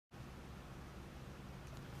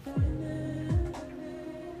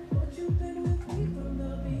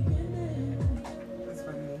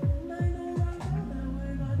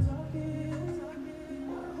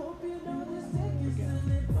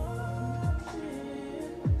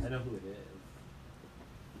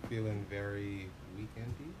feeling very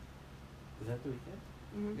weekendy. Is that the weekend?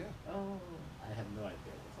 Mm-hmm. Yeah. Oh, I have no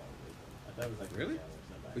idea what's all the weekend. I thought it was like Really? weekend or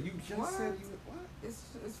something. But you just What? said you what?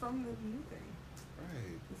 It's from the new thing.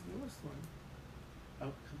 Right. This newest one.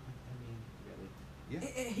 Oh, come on. I mean, really? Yeah.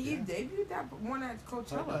 He yeah. debuted that one at Hold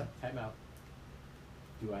Coachella. on. Time out.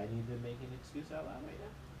 Do I need to make an excuse out loud right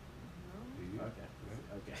now? Do you? Okay.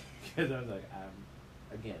 Yeah. Okay. Because I was like,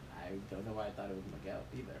 again, I don't know why I thought it was Miguel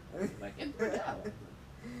either. I was like, it's Miguel.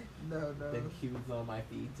 No. Then he was on my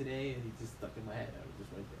feed today, and he just stuck in my head. I was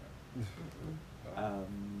just right there. Oh,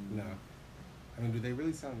 no. I mean, do they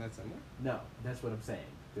really sound that similar? No, that's what I'm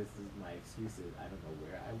saying. This is my excuses. I don't know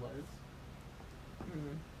where I was,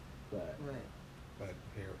 Mm-hmm. but Right. But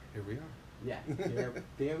here we are. yeah,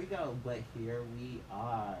 there we go. But here we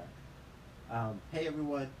are. Hey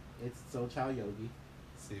everyone, it's Soul Child Yogi,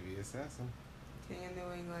 CV Assassin. King of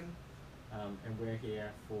New England. and we're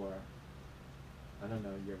here for, I don't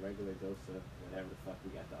know, your regular dose of whatever the fuck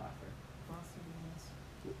we got to offer. Boston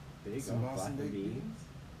beans. There you Some go, Boston baked beans.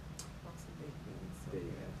 Boston baked beans. So There you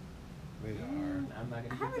good. go. They are. I'm not I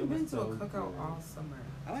gonna haven't get been to so a cookout good. all summer.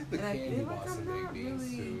 I like the And I candy feel like Boston I'm baked not beans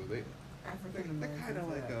really too. African They're American. kind of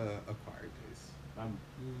for like that. a acquired taste.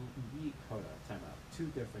 Hold on, time out. Two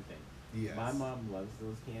different things. Yes. My mom loves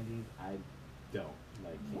those candies. I don't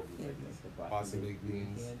like What candies like candies? this. The Boston baked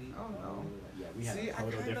beans. Candy. Oh, no. Yeah, we had See, a I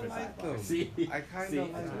total kind of different like sidebar. them. See? I kind See? of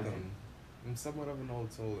like That's what I'm them. saying. I'm somewhat of an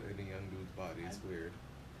old soul in a young dude's body. It's weird.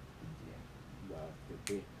 Yeah.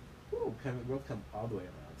 Well, we'll come all the way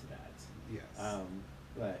around to that. Yes.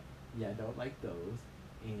 But yeah, I don't like those,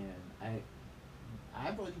 and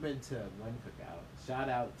I've only been to one cookout. Shout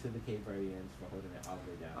out to the Cape Verdeans for holding it all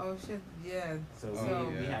the way down. Oh shit, yeah. So Oh,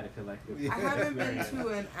 we yeah. had a collective. Yeah. I haven't been experience. to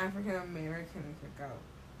an African American cookout.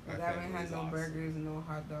 My Like, I haven't family had is no awesome. burgers, no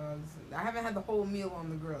hot dogs. I haven't had the whole meal on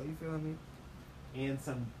the grill. You feel me? And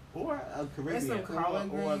some, or a Caribbean, some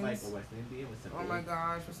collard or like greens. a West Indian with some. Oh my egg.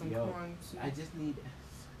 gosh, with some Yo, corn soup. I just need.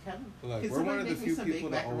 Kevin, Look, can we're one somebody of the make me few some people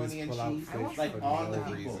baked that always macaroni and pull out cheese? I want fish Like for all no the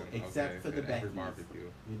people, reason, except okay, for the at every Beckies. barbecue.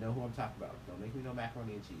 You know who I'm talking about. Don't make me no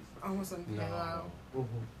macaroni and cheese. I want some No. pilau. Ooh,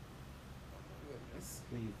 Goodness.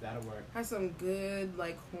 please, that'll work. Had some good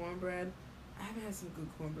like cornbread. I haven't had some good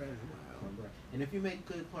cornbread in a while. Cornbread. And if you make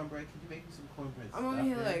good cornbread, can you make me some cornbread I'm over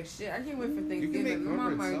here like shit. I can't wait for You Thanksgiving. can make My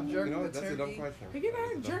mom cornbread might stuff. jerk You know, the that's a dumb turkey. question. Have you ever That is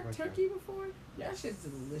had a dumb jerk question. turkey before? Yes. That shit's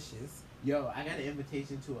delicious. Yo, I got an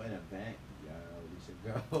invitation to an event. Yo, we should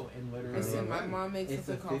go and literally. Listen, my right. mom makes It's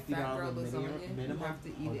something a called fat girl $50 lasagna. You minimum. have to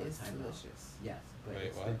eat Hold it. on, It's time out. delicious. Yes, but Wait,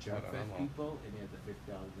 it's what? the jerk Hold on, fest I'm on. people, and they have the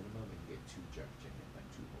 $50 minimum, and you get 2 jerk chicken, like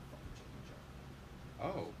 2 whole fucking chicken jerk.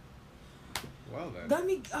 Oh. Well then. Let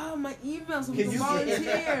me. Oh, my email so we Can can you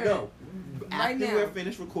volunteer. No. Right After now. we're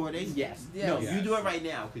finished recording, yes. Yes. No, Yes. you do it right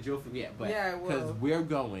now, because you'll forget. But Yeah, I will. because we're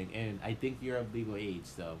going, and I think you're of legal age,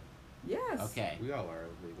 so Yes. okay. We all are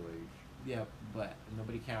of legal age. Yeah, but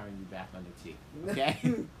nobody carrying you back on the tea. Okay.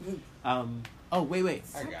 Oh wait. I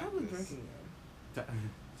Stop got probably this. drinking it.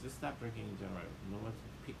 Just stop drinking in general. No one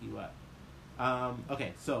can pick you up.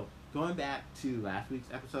 Okay, so going back to last week's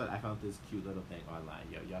episode, I found this cute little thing online.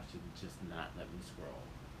 Yo, y'all should just not let me scroll.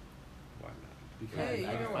 Why not? Because Hey, you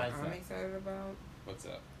I know can what find I'm stuff. excited about? What's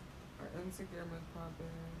up? Our Instagram is popping.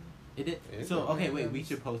 It did. Is So it? okay, wait. We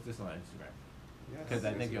should post this on Instagram Yes, because I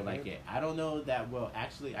yes, think we you'll like did. it. I don't know that. Well,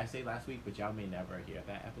 actually, I say last week, but y'all may never hear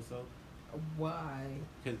that episode Why?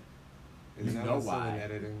 because Is You that know also why. in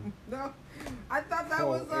editing? No, I thought that Oh,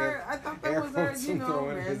 was our. I thought that air was our. quotes You I'm know,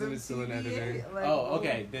 throwing, isn't random it still in TBA, editing? like, oh,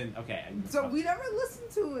 okay, then okay. So we never listened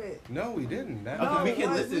to it. No, we didn't. That, Okay, No, we can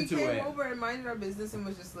like, listen we to came it. over and minded our business and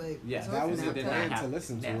was just like, Yeah, so that it's was the nap did time. not plan to happen.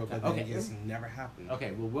 listen to Nap it, but time. then Okay. it just never happened.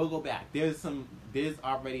 Okay, well we'll go back. There's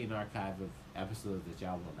already an archive of episodes that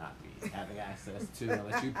y'all will not be having access to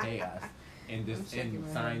unless you pay us and I'm just checking and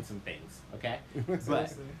my sign head. some things. Okay, but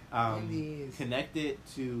Seriously. um, Indeed. connected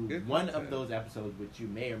to Good one of content. those episodes, which you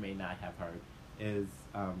may or may not have heard, is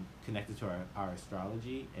connected to our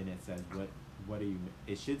astrology, and it says what are you?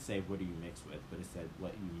 It should say what do you mix with, but it said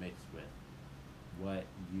what you mix with. What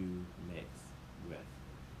you mix with?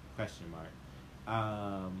 Question mark.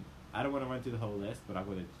 I don't want to run through the whole list, but I'll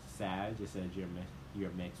go to Sag. It says you're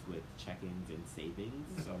mixed with check-ins and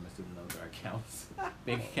savings, so I'm assuming those are accounts,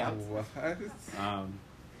 big accounts. What?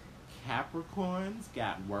 Capricorns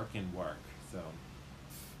got work and work, so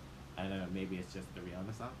I don't know. Maybe it's just the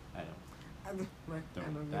Rihanna song. I don't I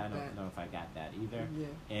don't get that. know if I got that either. Yeah.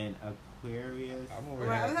 And Aquarius, I'm over Well,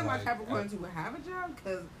 I here was talking about like, Capricorns who have a job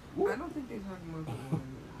because I don't think they're talking about the one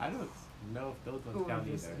I don't know if those who ones are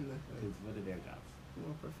count just either. in the Because what are their jobs?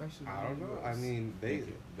 more professional. I don't know. I roles. mean, Thank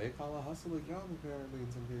you. they call a hustle a job apparently in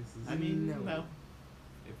some cases. I mean, No. no.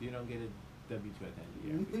 If you don't get it W2 at the end of the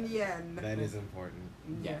year. because- Yeah, no. That is important.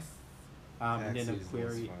 Yes. Tax And then season is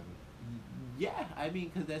Aquarius. fun. Yeah, I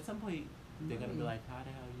mean, because at some point they're gonna be Mm. like, "How the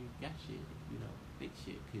hell you got shit? You know, big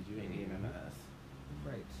shit, because you ain't getting none of us."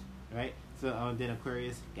 Right. Right. So then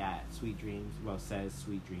Aquarius got sweet dreams. Well, says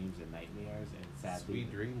sweet dreams and nightmares, and sadly,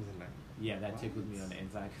 Sweet dreams and night. yeah, that What? tickled me on the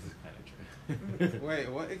inside because it's kind of true. Wait,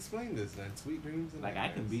 what? Explain this then. Sweet dreams and Like I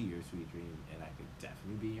can nightmares. be your sweet dream, and I could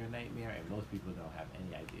definitely be your nightmare, and most people don't have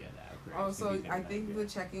any idea that. Aquarius can Also, be their I think nightmare. the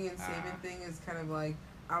checking and saving Ah. thing is kind of like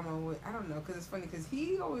I'm always. I don't know, because it's funny because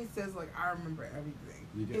he always says like I remember everything.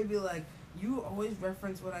 You do. He'd be like, you always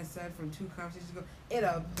reference what I said from 2 conversations ago. It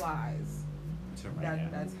applies. So right now,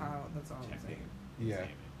 That's how. That's all I'm checking, saying. Yeah.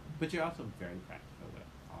 saving. But you're also very practical with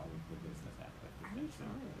all of the business aspect of I'm things. So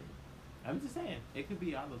trying. I'm just saying, it could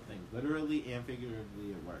be all those things. Literally and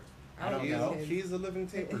figuratively, it works. I don't He's- know. She's a living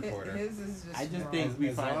tape recorder. His is just. I just wrong. think we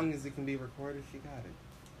as find- long as it can be recorded, she got it.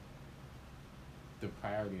 The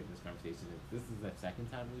priority of this conversation is this is the second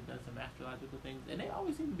time we've done some astrological things, and they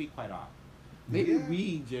always seem to be quite off. Maybe Yeah.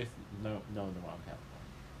 we just know the wrong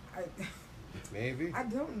California. Maybe. I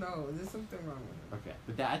don't know. There's something wrong with it. Okay,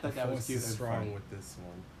 but I thought that was Force cute is and strong fun. with this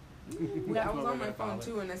one. Yeah, I was What on we're my gonna phone call it.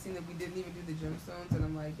 too, and I seen that we didn't even do the gemstones, and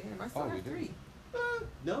I'm like, damn, I still Oh, we have did. 3.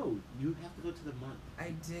 No, you have to go to the month. I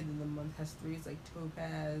did, and the month has 3. It's like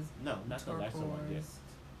topaz, No, not the lesser one. Yes. turquoise.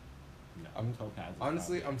 No, I'm- topaz. is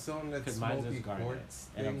Honestly, probably- I'm still on that 'Cause mine's smoky is garnet, quartz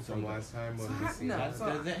and I'm thing so from good. last time So when I, we seen no, that. so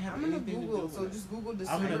Does it have I'm gonna anything to Google. do So with it? just Google I'm gonna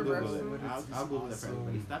December Google versus. it. But I'll it's Google it for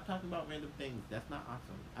everybody. awesome. Stop talking about random things. That's not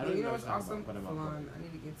awesome. I You don't know know what's what I'm talking awesome? about, but I'm Falon. about I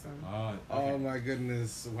need to get some. Oh my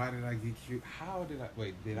goodness! Why did I get cute? How did I?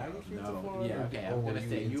 Wait, did I get cute to No, Falon? yeah, or- okay. or I'm were gonna you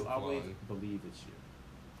say you into always Falon? believe it's you.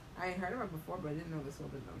 I ain't heard about it before, but I didn't know this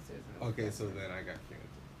was downstairs. and it was Okay, so downstairs. then I got cute.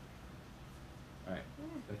 All right, Yeah.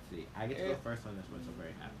 let's see. I get to go first on this one, so I'm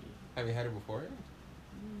very happy. Have you had it before?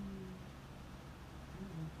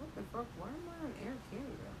 What the fuck? Why am I on Air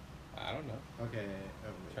Canada? I don't know. Okay.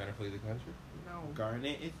 Trying to flee the country. No,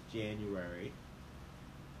 Garnet is January.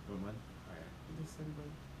 What month? All right. December.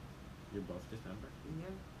 You're both December. Yeah.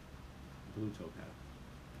 Blue topaz.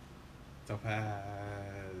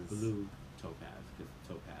 Topaz. Blue topaz, because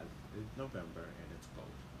topaz is November and it's cold.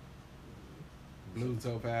 Blue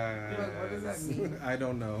topaz. What- what does that mean? I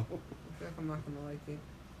don't know. I feel like I'm not gonna like it.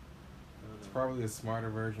 It's probably a smarter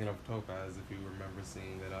version of Topaz if you remember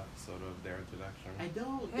seeing that episode of their introduction. I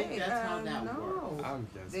don't Hey, think that's how that no. works. I'm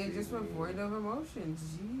just They just were kidding. void of emotions.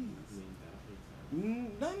 I Jeez. mean, that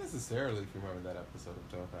makes sense. Not necessarily if you remember that episode of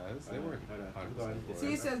Topaz. They Hold on, weren't hold on. 100% Go ahead. void.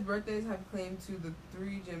 See, it says birthdays have claim to the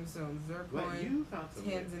 3 gemstones: What, zircon, you found some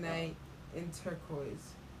weird tanzanite, and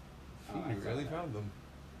turquoise. She Oh, I saw really that. found them.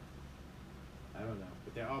 stuff. I don't know,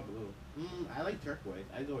 but they're all blue. I like turquoise.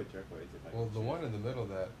 I go with turquoise if I Well, can the choose. one in the middle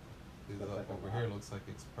that is Looks up like a over rock. here looks like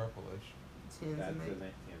it's purplish. That's the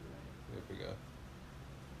Tanzanite. tanzanite. There we go.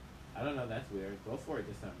 I don't know. That's weird. Go for it,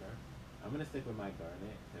 December. I'm gonna stick with my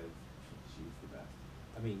Garnet because she's the best.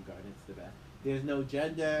 I mean, Garnet's the best. There's no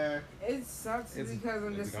gender. It sucks It's- because I'm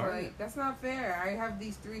it's just garnet. like, that's not fair. I have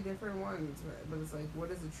these 3 different ones, but it's like, what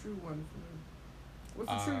is a true one for me?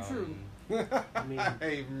 What's a true? I mean,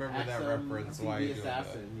 I remember Ask that some reference. TV Why you doing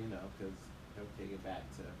assassin, you know, because he'll take it back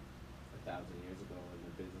to 1,000 years ago in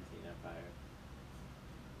the Byzantine Empire.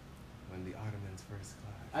 that? When the Ottomans first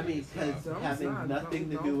clash. I mean, because Don't having stop. nothing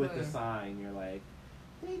to Don't do with play. the sign, you're like,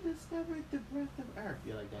 they discovered the breath of Earth.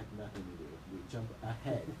 You're like, that's nothing to do. We jump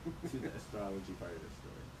ahead to the astrology part of the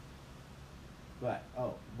story. But,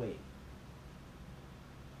 oh, wait.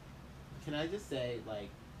 Can I just say, like,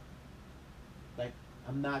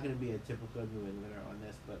 I'm not going to be a typical New Englander on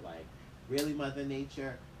this, but, like, really, Mother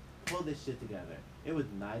Nature, pull this shit together. It was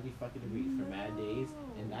 90 fucking degrees for mad days,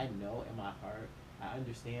 and I know in my heart, I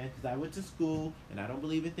understand, because I went to school, and I don't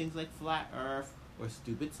believe in things like flat earth or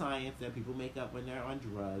stupid science that people make up when they're on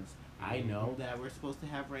drugs. I know that we're supposed to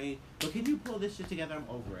have rain, but can you pull this shit together? I'm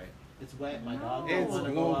over it. It's wet. My dog No. don't It's want to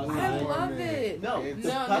go global outside. I love warming. it. No, It's- the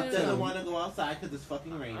No, pup no, no, doesn't no. want to go outside because it's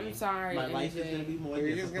fucking raining. I'm sorry, My life is AJ. gonna be more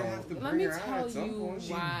You're difficult. just gonna have to Let bring me her out tell at some you point.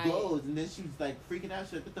 She why. blows, and then she's like freaking out.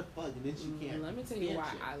 She's like, "What the fuck?" And then she can't. Let me tell you stand why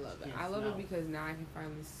shit. I love She it. can't I love smell. it because now I can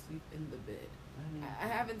finally sleep in the bed. I mean, I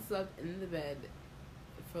haven't slept in the bed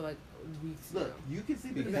for like weeks look, now. you can see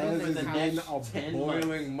the Because bed Because for it's the been next a 10 months.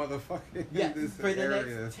 boiling motherfucker Yeah, in this for the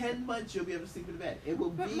area. next 10 months, you'll be able to sleep in the bed. It will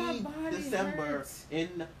But be my body December hurts.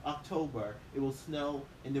 in October. It will snow,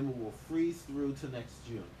 and then we will freeze through to next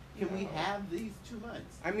June. Can we No. have these 2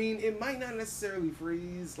 months? I mean, it might not necessarily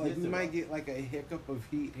freeze. Like, Yes, we it might will. get like a hiccup of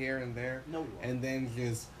heat here and there, No, we won't. and then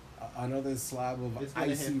just another slab of It's gonna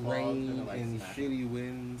hit icy fall, it's rain gonna, like, and smack shitty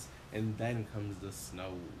winds, and then comes the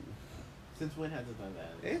snow. Since when has it done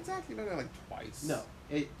that? It's actually done that like twice. No,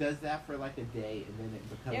 it does that for like a day, and then it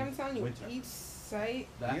becomes Yeah, I'm telling you, winter. each site.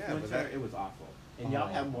 Last Yeah, but winter, that- it was awful. And y'all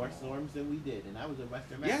have more Oh. storms than we did, and I was in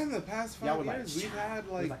Western Mass. Yeah, in the past Y'all 5 were like, years, we've had it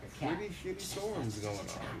was like, like a cat. pretty shitty storms going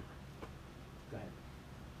on. Go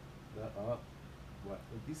ahead. What?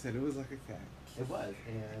 He said it was like a cat. It was,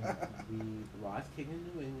 and we lost King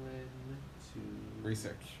of New England to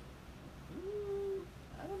Research.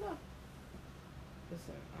 I don't know.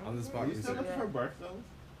 Listen, On the spot Are you still research. looking for birthstones?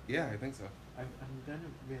 Yeah, I think so. I'm gonna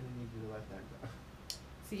really need you to let that go.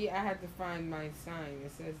 See, I had to find my sign.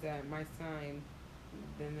 It says that my sign,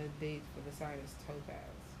 then the date for the sign is topaz.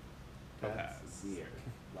 That's Topaz. weird.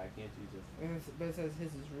 Why can't you just? But it says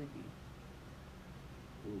his is ruby.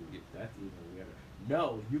 Ooh, that's even weirder.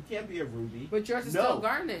 No, you can't be a ruby. But yours is No. still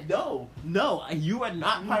garnet. No, you are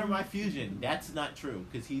not part of my fusion. That's not true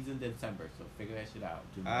because he's in December. So figure that shit out.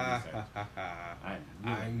 Do more research.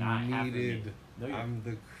 You are not I'm half of me. needed. No, you're I'm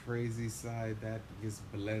the crazy side that just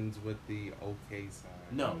blends with the okay side.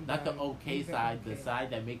 no, I'm not the done. okay I'm side. The okay. side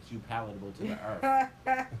that makes you palatable to the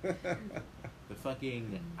earth. The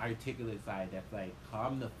fucking articulate side that's like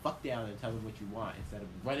calm the fuck down and tell them what you want instead of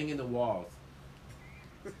running in the walls.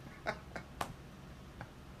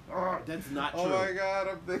 That's not true. Oh my god,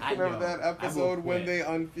 I'm I thinking know. of that I will episode when quit. they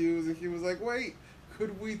unfused and he was like, wait,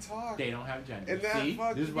 could we talk? They don't have gender. And that See,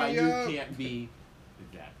 fucked this is why me you up. can't be.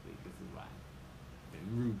 Exactly. This is why.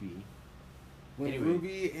 And Ruby. When Anyway.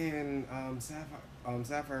 Ruby and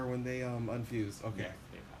Sapphire, when they unfused. Okay. Yes,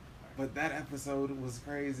 they got the part. But that episode was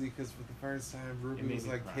crazy because for the first time, Ruby made was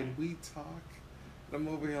me like, cry. can we talk? And I'm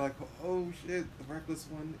over here like, oh shit, the Reckless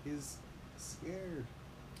one is scared.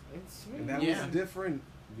 It's And that Yeah. was different.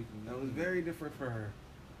 We can- That was very different for her.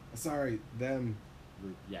 Sorry, them.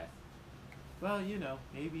 Yes. Well,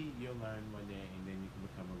 maybe you'll learn one day and then you can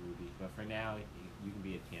become a Ruby. But for now, you can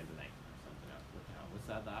be a Tanzanite or something else. What the hell? What's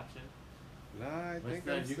the other option? Nah, I What's think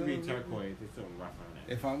the, I'm you still can be a Ruby. turquoise. It's so rough on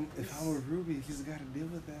it. If I'm a Ruby, he's got to deal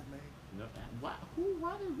with that, man. No, why?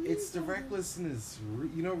 Why did we? It's the recklessness.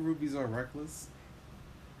 You know, rubies are reckless.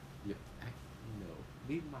 Yeah, no.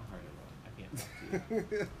 Leave my heart alone. I can't talk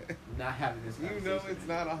to you. I'm not having this You conversation. know, it's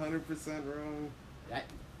not 100% wrong. That,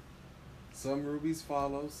 Some rubies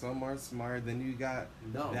follow, some are smart. Then you got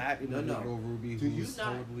No, that no, no. individual ruby Do you who's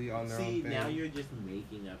not totally on their see? own thing. Now you're just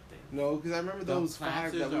making up things. No, because I remember those the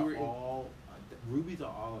five classes that we are were in. all rubies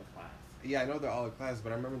are all a class. Yeah, I know they're all a class,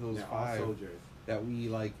 but I remember those They're all five soldiers. that we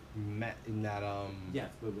like met in that Yes,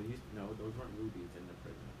 but when those weren't rubies in the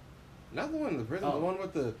prison. Not the one in the prison, Oh. the one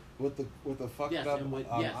with the fucked Yes, up and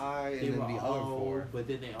eye, they and then were the all, other four. but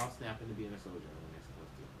then they all snap into being a soldier when they're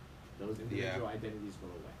supposed to. Those individual identities go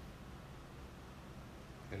away.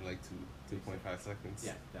 In like 2.5 seconds.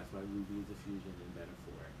 Yeah, that's why Ruby is a fusion and better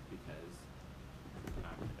for it because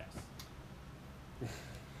I'm the best.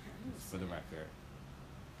 For the record.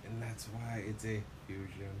 And that's why it's a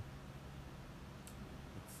fusion.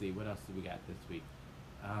 Let's see, what else do we got this week?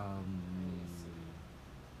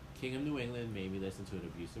 King of New England made me listen to an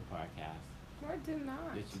abusive podcast. No, I did not.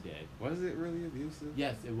 Yes, you did. Was it really abusive?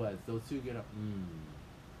 Yes, it was. Those two get up.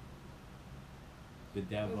 The It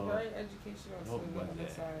devil. was very educational What to the was other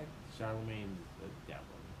it? side. Charlemagne the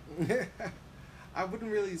devil. I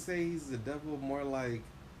wouldn't really say he's the devil, more like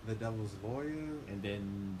the devil's lawyer, And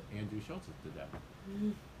then Andrew Schultz is the devil.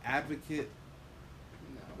 advocate.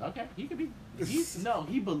 No. Okay, he could be.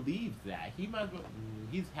 He believes that. He might as well.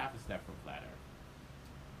 He's half a step from flat Earth.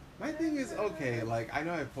 My thing is, okay, like, I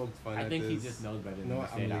know I poked fun I at think he this. just knows better than No, to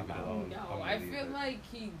say it I'm out leaving it loud. alone. No, I'm I gonna feel leave it. like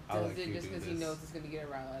he I'll does let it you just do because he this. knows it's going to get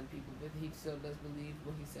around a lot of people, but he still does believe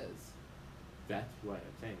what he says. That's what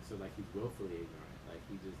I'm saying. So like he's willfully ignorant. Like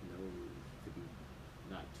he just knows to be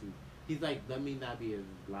not too. He's like, let me not be as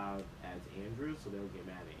loud as Andrew, so they'll get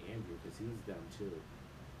mad at Andrew because he's dumb too.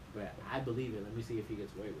 But I believe it. Let me see if he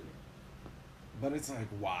gets away with it. But it's like,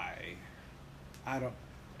 why? I don't.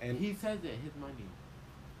 And He says that his money.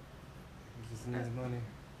 he just needs money.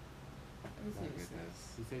 I just My need to say. goodness.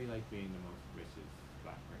 He said he likes being the most richest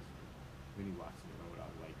black person when he walks in the room with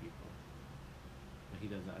all the white people. But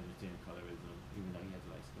he doesn't understand colorism, even though he has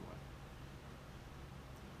a light skin wife.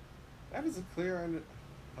 That is a clear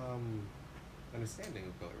understanding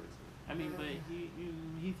of colorism. I mean, but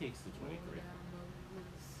he takes the 23.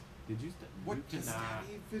 Did you? What you does cannot. that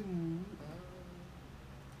even?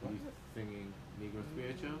 You singing Negro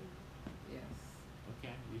spiritual? Yes.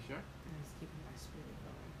 Okay, you sure? And it's keeping my spirit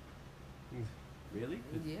going. Really?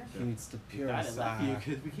 Yeah. He needs to You got it left purify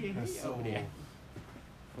because we can't her hear you over there. soul.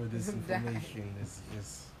 For this information is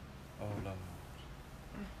just, oh no.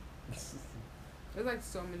 There's like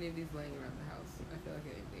so many of these laying around the house. I feel like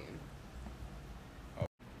an Indian.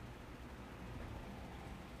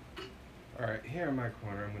 Alright, here in my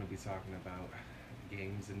corner, I'm going to be talking about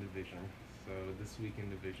games in Division. So, this week in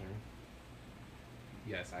Division,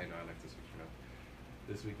 yes, I know I like to switch it up.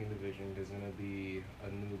 This week in Division, there's going to be a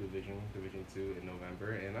new Division, Division 2 in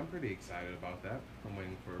November, and I'm pretty excited about that. I'm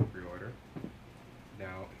waiting for a pre-order.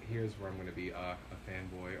 Now, here's where I'm going to be a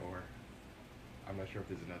fanboy, or I'm not sure if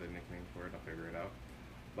there's another nickname for it, I'll figure it out.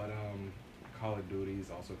 But, Call of Duty is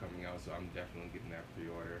also coming out, so I'm definitely getting that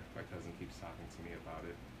pre-order. My cousin keeps talking to me about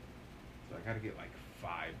it. So I gotta get like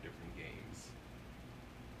 5 different games.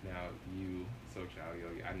 Now, you, Social,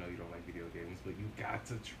 I know you don't like video games, but you got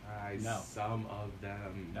to try No. some of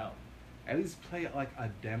them. No, At least play like a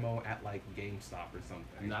demo at like GameStop or something.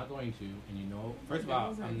 I'm not going to. And you know, first of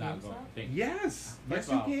all, Demos at I'm not GameStop? going. Thank you. Yes, First yes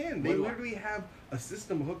of you all, can. They what do I- literally have a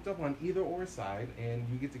system hooked up on either or side, and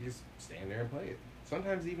you get to just stand there and play it.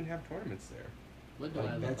 Sometimes they even have tournaments there. What do I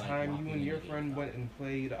Like look that like time walking you and your into friend GameStop? went and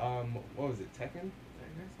played what was it, Tekken? I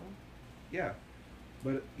guess so. Yeah,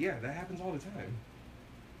 but yeah, that happens all the time.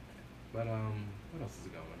 But what else is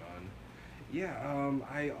going on? Yeah,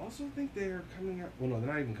 I also think they're coming out. Well, no, they're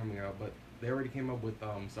not even coming out, but they already came up with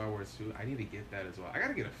Star Wars 2. I need to get that as well. I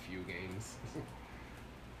gotta get a few games.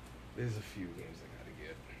 There's a few games I gotta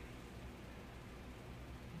get.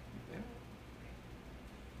 Yeah.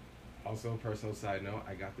 Also, personal side note,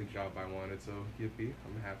 I got the job I wanted, so yippee!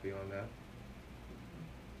 I'm happy on that.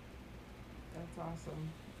 That's awesome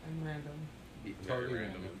and random. Very Totally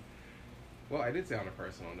random. random. Well, I did say on a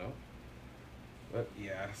personal note, but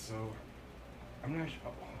yeah. So I'm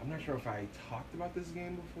not sure if I talked about this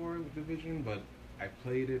game before with Division, but I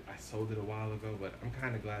played it. I sold it a while ago, but I'm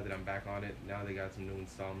kind of glad that I'm back on it now. They got some new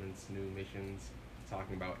installments, new missions,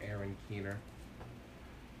 talking about Aaron Keener.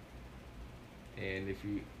 And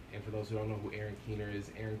for those who don't know who Aaron Keener is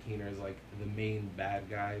like the main bad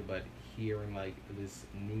guy, but here in like this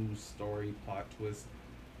new story plot twist,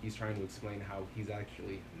 he's trying to explain how he's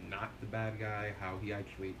actually not the bad guy, how he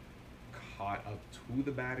actually caught up to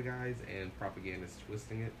the bad guys, and propaganda is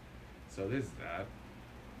twisting it. So there's that.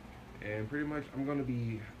 And pretty much I'm going to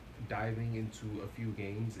be diving into a few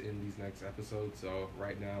games in these next episodes. So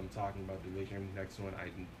right now I'm talking about Division. Next one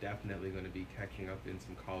I'm definitely going to be catching up in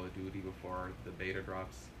some Call of Duty before the beta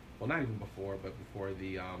drops. Well, not even before, but before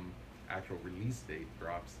the actual release date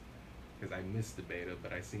drops. Because I missed the beta,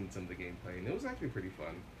 but I seen some of the gameplay, and it was actually pretty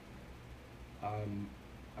fun.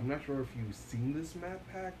 I'm not sure if you've seen this map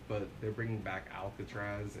pack, but they're bringing back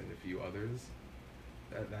Alcatraz and a few others.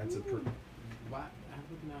 That's a Why I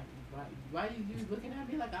would not? Why are you looking at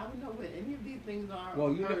me like I would know what any of these things are? well,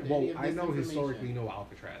 or heard any of I this know information? historically you know what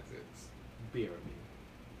Alcatraz is. Bear with me.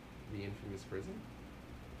 The infamous prison.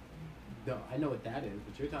 No, I know what that is,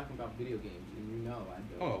 but you're talking about video games, and you know I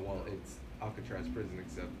don't. Oh well, know. it's Alcatraz prison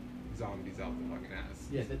except zombies out the fucking ass.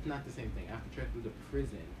 Yes, that's not the same thing. Alcatraz was a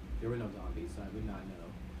prison. There were no zombies, so I would not know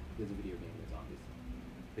there's a video game with zombies.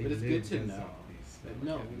 They But it's good lived to as know. zombies. But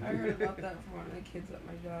no, I heard about that from one of the kids at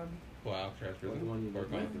my job. Well, Alcatraz Or prison the one you or live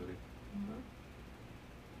Call of with? Duty.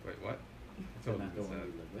 Uh-huh. Wait, what? I So totally not the missed one that.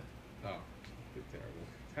 you live with. Oh, you're terrible.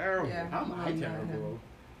 Terrible. Yeah. How am I I'm not terrible?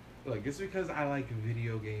 Look, just because I like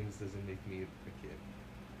video games doesn't make me a kid.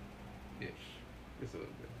 Ish. Just a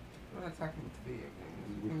little bit. We're not talking about the video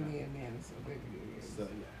games. Me and man is so big video games. So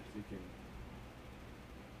yeah, you can.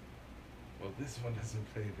 Well, this one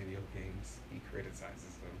doesn't play video games. He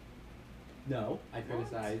criticizes them. No, I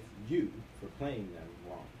criticize you for playing them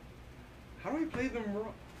wrong. How do I play them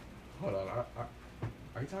wrong? Hold on.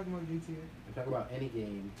 Are you talking about GTA? I'm talking about any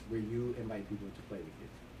game where you invite people to play with you.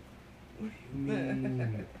 What do you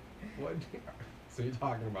mean? What? So you're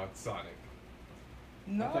talking about Sonic?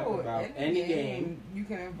 No, talking about any any game, game. you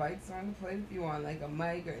can invite someone to play with you on, like a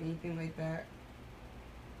mic or anything like that.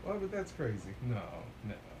 Well, but that's crazy. No.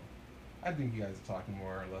 I think you guys are talking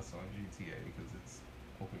more or less on GTA because it's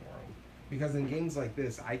open world. Because in games like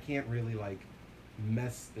this, I can't really like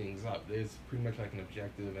mess things up. There's pretty much like an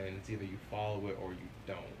objective, and it's either you follow it or you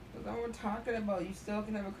don't. But then we're talking about you still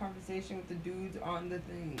can have a conversation with the dudes on the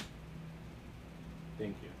thing.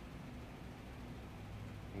 Thank you.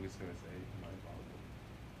 I'm just gonna say mind boggling.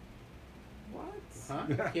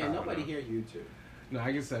 What? Huh? Can't nobody hear you two. No,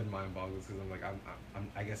 I just said mind boggles because I'm like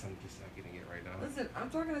I guess I'm just not getting it right now. Listen, I'm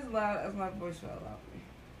talking as loud as my voice will allow me.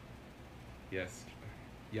 Yes,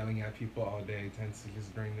 yelling at people all day tends to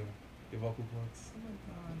just drain your vocal cords. Oh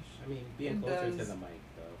my gosh. I mean, being It closer to does. the mic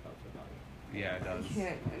though helps with volume. Yeah, it does. I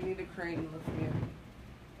can't. I need a crane to lift me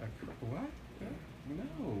up. What?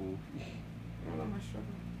 No. What am I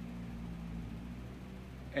struggling?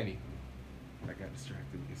 Anywho, I got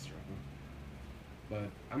distracted with your struggle. But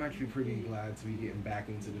I'm actually pretty glad to be getting back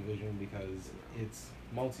into Division because it's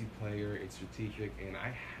multiplayer, it's strategic, and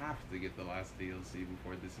I have to get the last DLC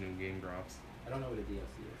before this new game drops. I don't know what a DLC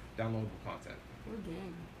is. Downloadable content. What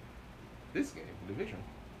game? This game, Division.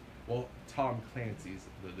 Well, Tom Clancy's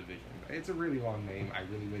The Division. It's a really long name. I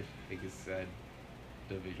really wish it could said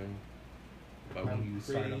Division. But when you I'm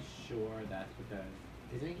start pretty up, sure that's because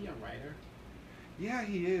isn't he a writer? yeah,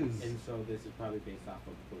 he is. And so this is probably based off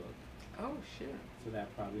of a book. Oh shit. So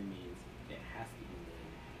that probably means it has to be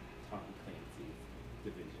named Tom Clancy's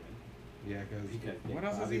Division. Yeah, Because they what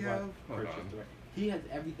else does he probably have? Hold purchased on. the right- He has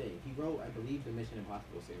everything. He wrote, I believe, the Mission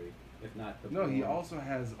Impossible series, if not the. No, he Bourne- also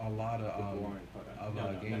has a lot the of Bourne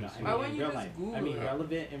product. games. I Why mean, wouldn't in you real just life. Google I mean, it?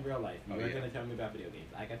 relevant in real life. Oh, You're yeah. gonna tell me about video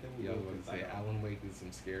games. I got the Yeah, I was Google. gonna say Alan Wake is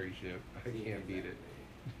some scary shit. I See, can't beat it.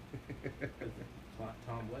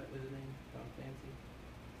 Tom, what was his name? Tom Clancy.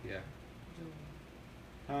 Yeah.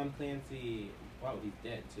 Tom Clancy. Wow, he's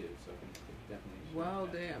dead too. So it's definitely. Well,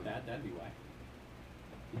 that, damn. That'd be why.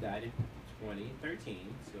 He died in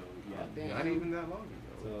 2013. So yeah. Oh, damn. Not even that long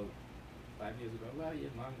ago. So 5 years ago. Well, yeah,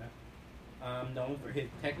 long enough. Known for his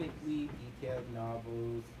technically detailed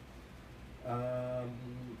novels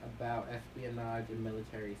about espionage and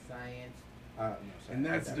military science. No, sorry, And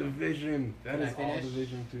that's Division. That Can I is all finish?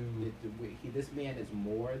 Division 2. This man is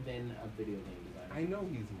more than a video game designer. I know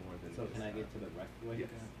he's more than So this. can I get to the rest of what Yes.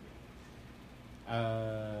 he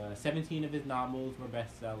did? 17 of his novels were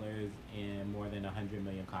bestsellers, and more than 100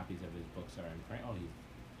 million copies of his books are in print. Oh,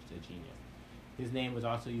 he's a genius. His name was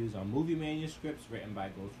also used on movie manuscripts written by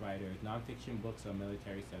ghostwriters, nonfiction books on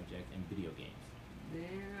military subjects, and video games.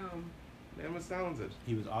 Damn. Man was talented.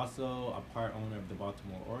 He was also a part owner of the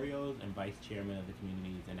Baltimore Orioles and vice chairman of the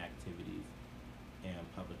Communities and Activities and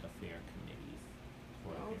Public Affairs Committees.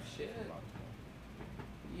 for Oh, appearance shit. in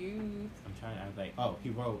Baltimore. You. I'm trying. I was like, oh, he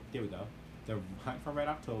wrote. There we go. The Hunt for Red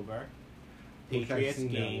October, Which I've Patriots seen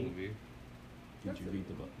that Game. movie. Did That's you a- read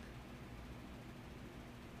the book?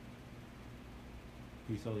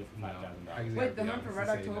 He sold it for No. $5,000. Wait, The Yeah, Hunt for I was Red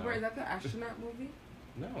to say October? no. Is that the astronaut movie?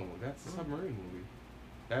 No, that's a Oh. submarine movie.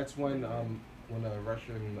 That's when a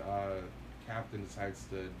Russian captain decides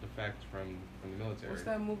to defect from the military. What's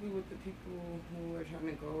that movie with the people who are trying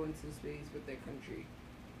to go into space with their country?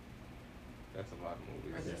 That's a lot of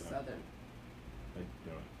Or is movies. it Yeah. Southern? But,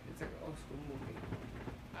 It's like an old school movie.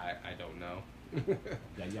 I don't know.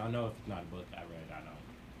 yeah, y'all know if it's not a book, I read. I know.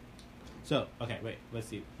 So okay, wait. Let's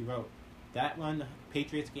see. He wrote that one,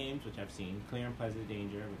 Patriots Games, which I've seen, Clear and Pleasant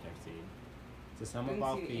Danger, which I've seen. To Some of Didn't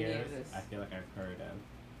Our see any of Fears, this. I feel like I've heard of.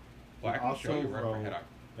 Well, I He can show also you Red, wrote- Red,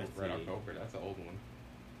 let's Red see. October. That's an old one.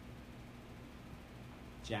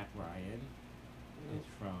 Jack Ryan is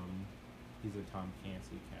from. He's a Tom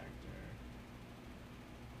Clancy character,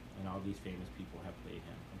 and all these famous people have played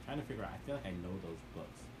him. I'm trying to figure out. I feel like I know those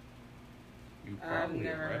books. You I've probably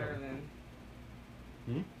never read heard of them. them.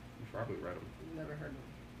 Hmm? You probably read them. Never heard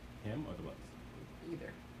of Him or the books? them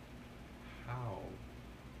either. How?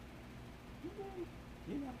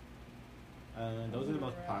 You know. Those are the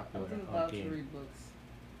most I popular wasn't allowed to games. read books.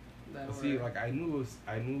 That were See, like I knew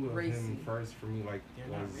of racy. him first for me. Like They're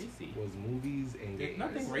not racy. was movies and There's games.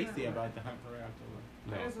 nothing It's racy not. about the Hunt for Red October.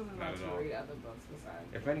 No, I just wasn't not allowed at to all. read other books besides.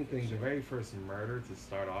 If anything, the fiction. very first murder to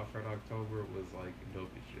start off Red October was like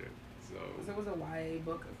dope as shit. So it was a YA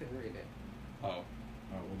book. I couldn't read it. Oh,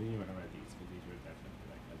 Oh, well, then you would have read these because these were definitely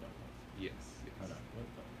like adult ones. yes, Hold yes. on. What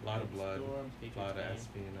the? A lot of Red blood, Storm, a Patriots lot of Game?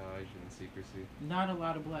 espionage and secrecy. Not a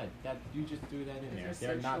lot of blood. That you just threw that in Is there.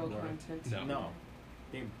 there They're not sexual blood. content? No. No.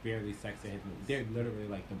 They're barely sex in his movies. They're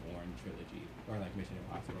literally like the Bourne trilogy or like Mission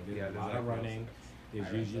Impossible. There's a lot like of no running. sex. There's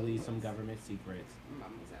I read usually those some books. government secrets.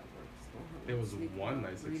 Mom was at work. So There was sneak one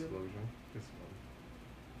out, nice read 'em. explosion. This one.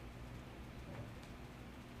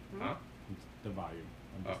 Hmm? Huh? It's the volume.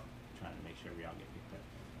 I'm just trying to make sure we all get picked up.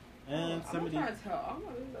 Oh, And I'm somebody. not trying to tell.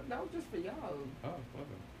 That was just for y'all. Oh,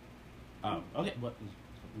 okay. Oh, okay. What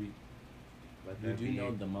we Let you that do be.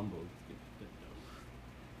 know the mumbles.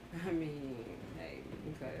 I mean, hey, we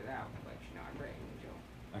can cut it out, but you know, I bring the joke.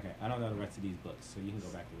 Okay, I don't know the rest of these books, so you can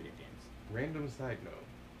go back to video games. Random side note.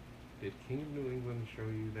 Did King of New England show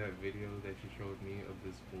you that video that you showed me of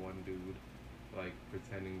this one dude, like,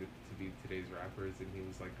 pretending to be today's rappers, and he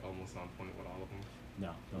was, like, almost on point with all of them?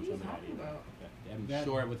 No, don't What are show you me that talking either. about? I'm That-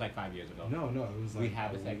 sure it was like 5 years ago. No, it was, We like,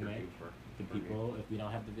 have a week or segment two for The me. people, if we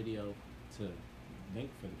don't have the video to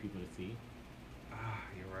link for the people to see, Ah,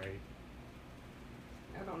 you're right.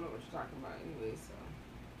 I don't know what you're talking about anyway, so.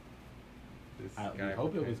 This I guy we hope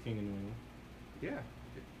it pretend- was King of New England. Yeah.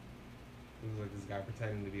 It was like this guy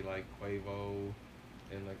pretending to be like Quavo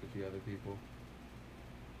and like a few other people.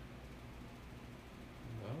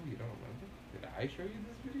 No, you don't remember? Yeah. Did I show you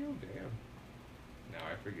this video? Damn. Now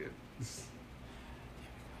I forget.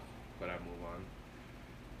 But I move on.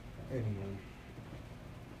 Anyway,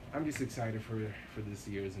 I'm just excited for this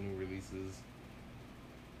year's new releases.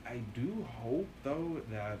 I do hope though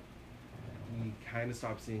that we kind of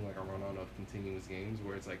stop seeing like a run-on of continuous games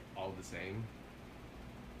where it's like all the same.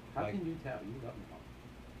 How Like, can you tell? You love them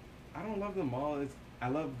all. I don't love them all. I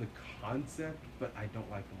love the concept, but I don't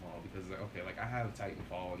like them all because okay, like I have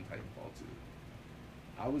Titanfall and Titanfall 2.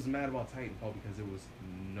 I was mad about Titanfall because there was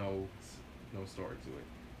no story to it.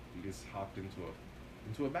 You just hopped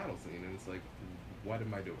into a battle scene and it's like, what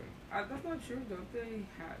am I doing? That's not true. Don't they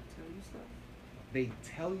tell you stuff? They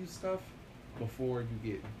tell you stuff before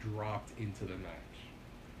you get dropped into the match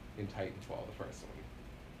in Titanfall, the first one.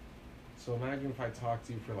 So imagine if I talked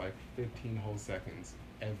to you for like 15 whole seconds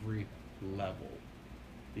every level,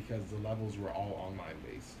 because the levels were all online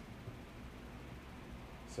based.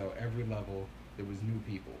 So every level there was new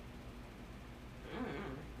people.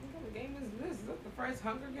 What kind of game is this? Is that the first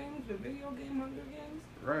Hunger Games, the video game Hunger Games?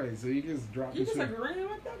 Right, so you just drop You into... just agreeing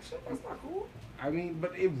with that shit? That's not cool. I mean,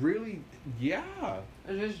 but it really, yeah.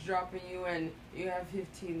 They're just dropping you and you have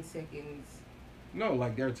 15 seconds. No,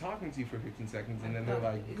 like they're talking to you for 15 seconds and then they're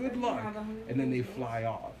like, Is good that luck. how the Hunger And then they Games goes? fly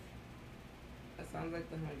off. That sounds like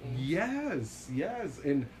the Hunger Games. Yes.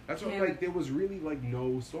 And that's why, Can- like, there was really, like, no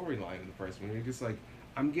storyline in the first one. You're just like,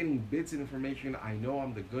 I'm getting bits of information. I know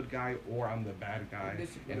I'm the good guy or I'm the bad guy. Where did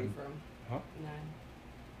you And get I'm- from? Huh? 9.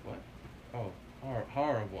 What? Oh,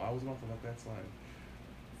 horrible. I was about to let that slide.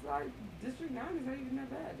 It's like, District 9 is not even that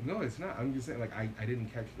bad. No, it's not. I'm just saying, like, I didn't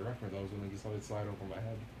catch the reference. I was going to just let it slide over my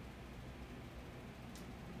head.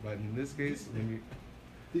 But in this case, when you...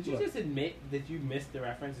 Did you Look. just admit that you missed the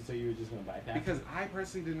reference and so you were just going to bypass Because it? I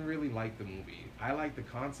personally didn't really like the movie. I liked the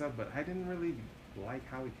concept, but I didn't really like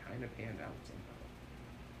how it kind of panned out somehow.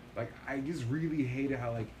 Like, I just really hated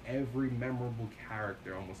how, like, every memorable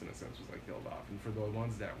character, almost in a sense, was, like, killed off. And for the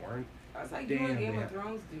ones that weren't, That's like you Damn, and Game they of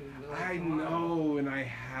Thrones do. Like, I come on. know, and I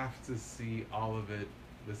have to see all of it.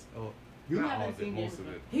 You not all haven't of it, seen most Game of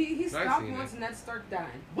of it. He I've stopped seen once it. Ned Stark died.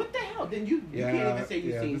 What the hell? Then you can't even say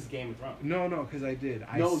you've seen this- Game of Thrones. No, because I did.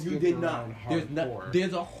 I No, you skipped did not. around There's hardcore.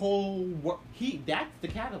 there's a whole that's the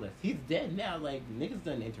catalyst. He's dead now. Like niggas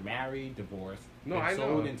done intermarried, divorced. No, been I know.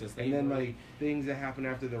 sold into And slavery. then, like, things that happened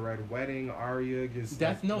after the Red Wedding, Arya just...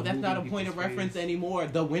 that's like, that's not a moving point of people's reference face. anymore.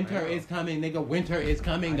 The winter I know. is coming, nigga. Winter is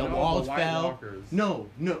coming. I The know, walls the White fell. Walkers. No.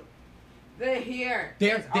 They're here.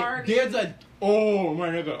 There's It's already- there's a my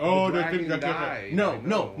nigga. Oh, The the things dragon are died. different. No, I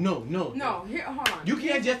no, know. no, no. No, here, hold on. You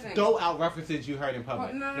Here's can't the just thing. throw out references you heard in Oh,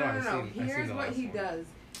 public. no. I've seen Here's the what last he one. does.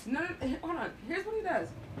 Hold on. Here's what he does.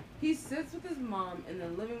 He sits with his mom in the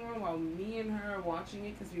living room while me and her are watching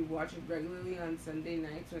it because we watch it regularly on Sunday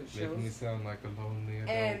nights when it shows. Making me sound like a lonely adult.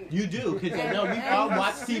 And You do, because I know we And all he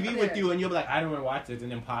watch sits TV there. with you, and you'll be like, I don't want to watch this,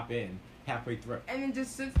 and then pop in halfway through. and then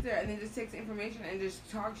just sits there and then just takes information and just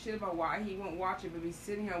talks shit about why he won't watch it, but be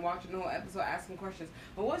sitting here watching the whole episode asking questions.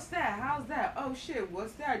 But what's that? How's that? Oh shit,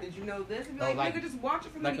 what's that? Did you know this? And be Oh, like, like- nigga, just watch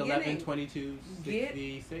it from Like the beginning.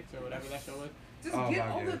 11/22/66 or whatever that show was. Just Oh, get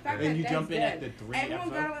my over the God. fact And that you Ned's jump in dead. at the 3 Everyone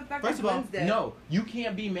got episodes. over the fact First that of all, Glenn's dead. no, you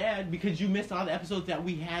can't be mad because you missed all the episodes that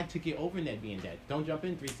we had to get over Ned being dead. Don't jump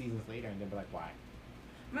in 3 seasons later and then be like, why?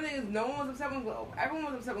 My thing is, no one was upset when everyone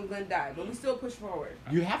was upset when Glenn died, but we still pushed forward.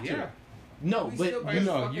 You have to. Yeah. No, We but still You pushed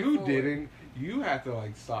know, fucking you forward. didn't. You had to,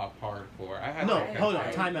 like, stop hardcore. I had no, to hold on,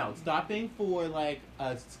 Right. time out. Stopping for like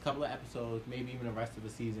a couple of episodes, maybe even the rest of the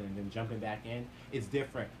season, and then jumping back in, it's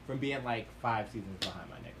different from being like 5 seasons behind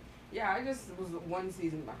my nigga. Yeah, I just was 1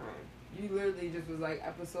 season behind. You literally just was like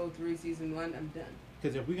episode 3, season 1. I'm done.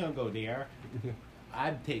 Because if we're gonna go there,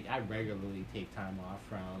 I regularly take time off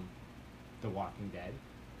from The Walking Dead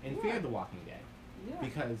and Yeah. Fear the Walking Dead Yeah.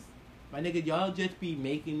 because my nigga, y'all just be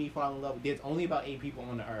making me fall in love. There's only about 8 people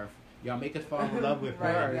on the earth. Y'all make us fall in love with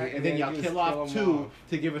Right, her, right. and then y'all just kill off them 2 off.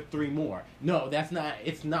 to give us 3 more. No, that's not.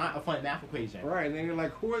 It's not a fun math equation. Right, and then you're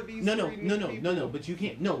like, who are these No, three new people? but you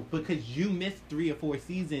can't. No, because you missed 3 or 4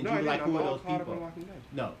 seasons. No, You're I like, didn't. who I'm are all those caught up on people? Walking Dead.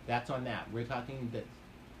 No, that's on that. We're talking this.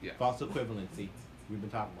 Yeah. False equivalency. We've been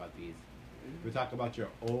talking about these. We're talking about your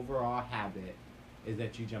overall habit is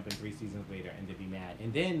that you jump in 3 seasons later and then be mad.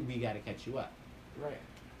 And then we got to catch you up. Right.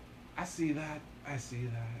 I see that.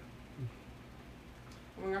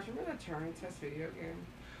 Oh my gosh, remember the Turing Test video game?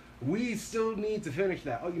 We still need to finish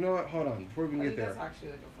that. Oh, you know what? Hold on. Before we I get think there. that's actually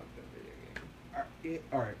like a fucked up video game.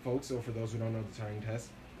 All right, folks. So for those who don't know the Turing test,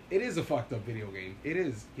 it is a fucked up video game. It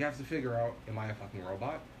is. You have to figure out: am I a fucking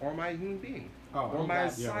robot or am I a human being? Oh, or I'm am I a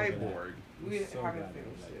glad you're over that. cyborg? We I'm so haven't glad you're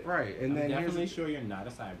finished over it. Right, and I'm then definitely here's sure you're not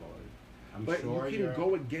a cyborg. I'm But sure you can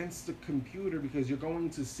go against the computer because you're going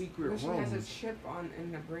to secret Which rooms. has a chip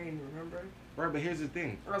in the brain, remember? Right, but here's the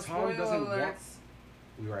thing. Or Tom spoiler doesn't want. alerts.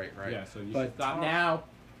 Right. Yeah, so you But should stop Tom- now.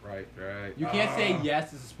 Right. You can't say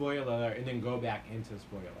yes, it's a spoiler alert, and then go back into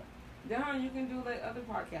spoiler. Then you can do like other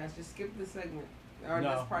podcasts. Just skip the segment. Or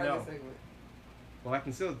No, that's part no. of the segment. Well, I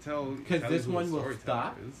can still tell. 'Cause tell this you who one the will storyteller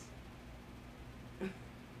stop. is.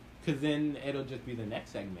 Because then it'll just be the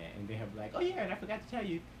next segment, and they have like, oh yeah, and I forgot to tell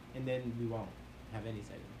you, and then we won't have any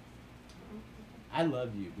segment. I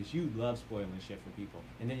love you, because you love spoiling shit for people,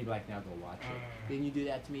 and then you're like, now go watch it. Didn't you do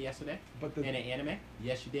that to me yesterday But the in an anime?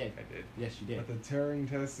 Yes, you did. I did. Yes, you did. But the Turing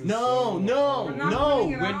test is No, so no, We're not no,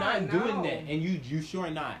 putting it we're on, not no. doing that, and you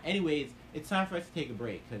sure not. Anyways, it's time for us to take a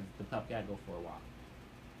break because the pup gotta go for a walk.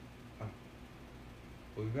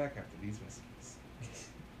 We'll be back after these messages. Yes.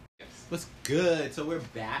 What's good? So we're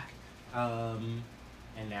back, and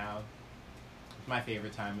now it's my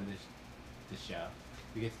favorite time of this show.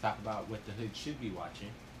 We get to talk about what the hood should be watching.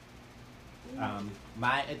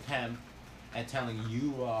 My attempt at telling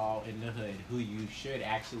you all in the hood who you should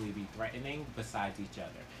actually be threatening besides each other.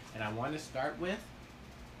 And I want to start with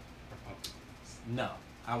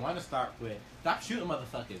stop shooting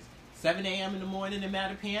motherfuckers. 7 a.m. in the morning in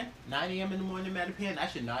Mattapan, 9 a.m. in the morning in Mattapan. I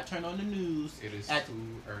should not turn on the news. It is at too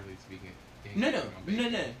early to begin.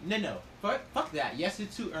 No. Fuck that. Yes,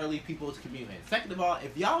 it's too early. People's commuting. Second of all,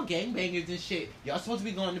 if y'all gangbangers and shit, y'all supposed to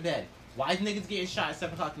be going to bed. Why is niggas getting shot at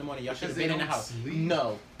 7 o'clock in the morning? Y'all should have Because been they in the house. don't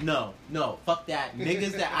sleep. No. Fuck that.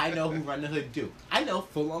 Niggas that I know who run the hood do. I know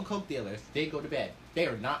full-on coke dealers. They go to bed. They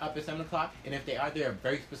are not up at 7 o'clock. And if they are, there are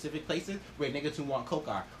very specific places where niggas who want coke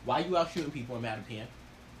are. Why you out shooting people in Mattapan?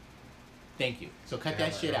 Thank you. So cut Yeah,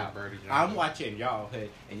 that shit out. Birdie I'm Johnson. watching y'all hood,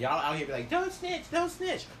 and y'all out here be like, don't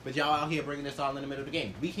snitch. But y'all out here bringing us all in the middle of the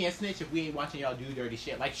game. We can't snitch if we ain't watching y'all do dirty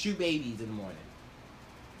shit, like shoot babies in the morning.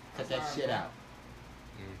 Cut that shit out.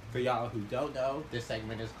 For y'all who don't know, this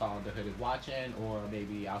segment is called The Hood is Watching, or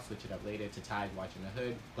maybe I'll switch it up later to Ty's Watching the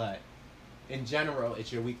Hood. But in general,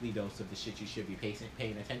 it's your weekly dose of the shit you should be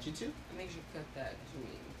paying attention to. I think you should cut that. You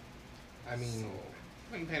mean? I mean,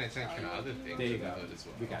 I'm paying attention to other things. There you in the go. hood as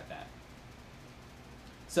well. We got that.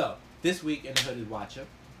 So, this week in The Hood is Watching,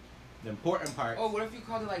 the important part... Oh, what if you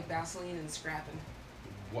called it like Vaseline and scrapping?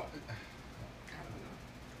 What? I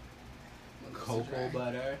don't know. cocoa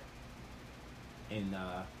butter and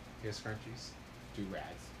Here's scrunchies. do-rags.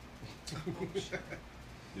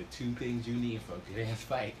 The two things you need for a good ass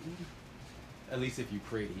fight. At least if you're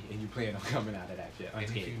pretty and you plan on coming out of that shit And if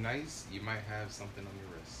unscathed. you're nice, you might have something on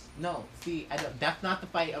your wrist. No, see, that's not the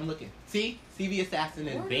fight I'm looking. See, CV Assassin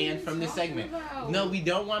is What are banned you from this talking segment. about? No, we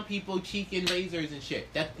don't want people cheeking razors and shit.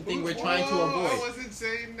 That's the thing we're trying to Whoa, I avoid. wasn't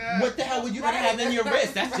saying that. What the hell would you gonna have in your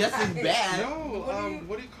wrist? That's just as bad. No, What do you-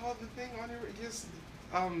 what do you call the thing on your just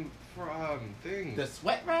for thing? The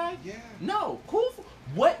sweat rag? Yeah. No, who?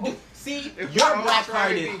 What? See, If your I was black trying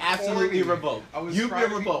card to is be absolutely corny, revoked. I was You've trying been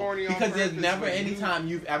to be revoked corny on because there's purpose, never but any you- time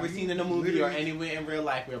you've ever you seen in a movie or literally- anywhere in real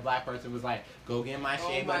life where a black person was like, "Go get my Oh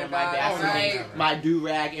shea my butter, my God, Vaseline, right. my do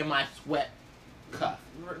rag, and my sweat cuff."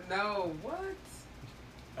 No, what?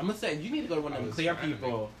 I'm gonna say you need to go to one of I them was Clear trying to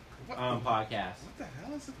People What, podcasts. what the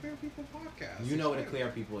hell is a Clear People podcast? You know what a Explain Clear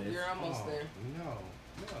it. People is. You're almost there. No.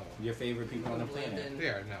 Your favorite people on the Blend planet. in. They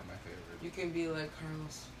are not my favorite. You can be like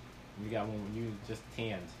Carlos. You got one when you just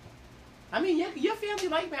tanned. I mean, your family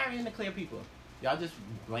like marrying the Clear People. Y'all just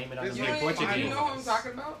blame it on It's the You, like big ain't- Portuguese. you know what I'm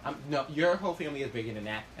talking about? No, your whole family is bigger than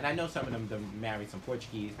that, and I know some of them married some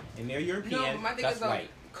Portuguese, and they're European. No, but my thing that's is right. like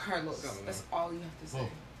Carlos. Some of them. That's all you have to say. Oh.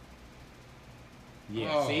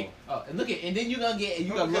 Yeah, Oh. see? Oh, and look at, and then you're gonna get,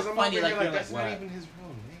 No, gonna because look I'm funny over like here you're like, that's not what? even his real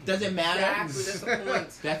name. Does it matter? Exactly, that's the point.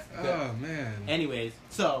 That's the, Oh man. anyways,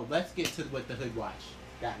 so let's get to what the Hood Watch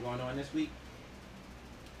got going on this week.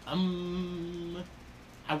 I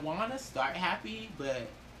want to start happy, but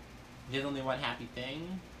there's only one happy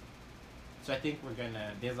thing. So I think we're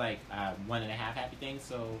gonna, there's like 1.5 happy things.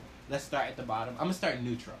 So let's start at the bottom. I'm gonna start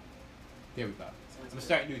neutral. There we go. I'm gonna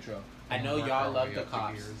start neutral. I know Work y'all our love way the up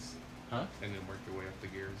cops. gears, Huh? and then work your way up the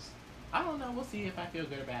gears. I don't know. We'll see if I feel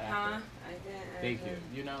good about it Huh? after. I didn't. Thank you.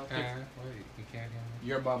 You know, 'cause Wait, you can't hear me.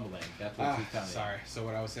 you're mumbling. That's what you're telling me. Sorry. So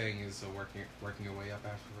what I was saying is, working your way up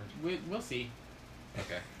afterwards. We'll see.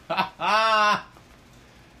 Okay.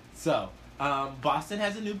 So, Boston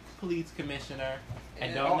has a new police commissioner. I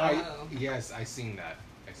Yeah. don't know. Oh. Yes, I seen that.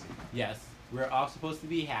 I seen that. Yes, we're all supposed to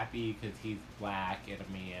be happy because he's black and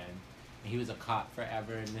a man. And he was a cop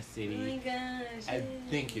forever in the Oh my city. gosh.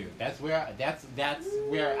 Thank you. That's where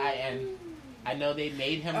I am. I know they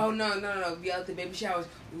made him. Oh no! Be out the baby showers.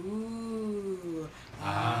 Ooh.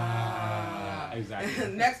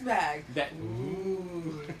 Exactly. Next bag. That.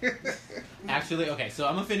 Ooh. Actually, okay, so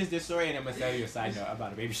I'm gonna finish this story and I'm gonna tell you a side note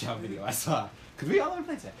about a baby shower video I saw. Cause we all over the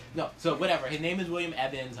place. No, so whatever. His name is William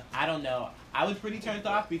Evans. I don't know. I was pretty turned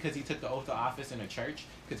off because he took the oath of office in a church.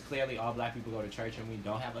 Because clearly all black people go to church and we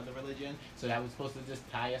don't have other religion. So that was supposed to just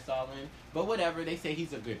tie us all in. But whatever. They say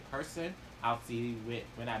he's a good person. I'll see it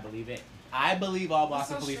when I believe it. I believe all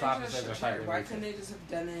Boston police officers are slightly Why racist. couldn't they just have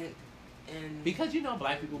done it? And Because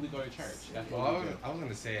black people we go to church. That's Well, what we do. I was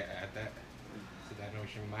gonna say at that to that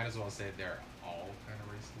notion, we might as well say they're all kind of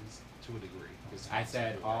racist to a degree. I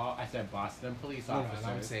said Boston police No, officers.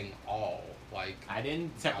 I'm saying all. Like I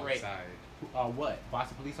didn't separate. outside. What?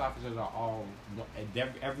 Boston police officers are all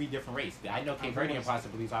every different race. I know Cape Verdean Boston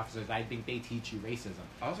police officers. I think they teach you racism.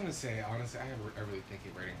 I was gonna say honestly, I really think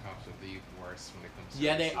Cape Verdean cops are the worst when it comes to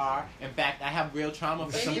Yeah, they racism. are. In fact, I have real trauma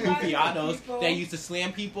for some Anybody confiados people- that used to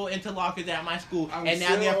slam people into lockers at my school, I'm and now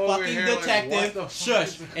still they're over fucking here like, detective. what the fuck Shush!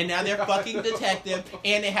 is- And now they're fucking detective,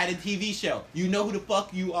 and they had a TV show. You know who the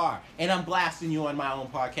fuck you are, and I'm blasting you on my own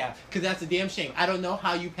podcast because that's a damn shame. I don't know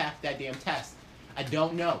how you passed that damn test. I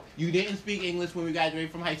don't know. You didn't speak English when we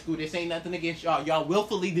graduated from high school. This ain't nothing against y'all. Y'all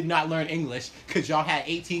willfully did not learn English because y'all had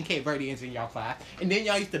 18 Cape Verdeans in y'all class. And then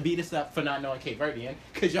y'all used to beat us up for not knowing Cape Verdean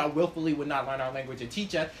because y'all willfully would not learn our language and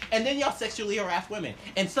teach us. And then y'all sexually harass women.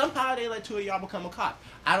 And somehow they let two of y'all become a cop.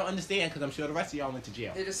 I don't understand because I'm sure the rest of y'all went to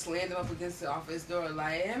jail. they just slammed them up against the office door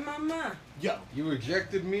like, "Hey, mama." Yo, You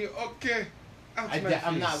rejected me, okay? Out my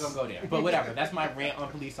I'm not face. going to go there. But whatever. That's my rant on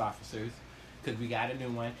police officers because we got a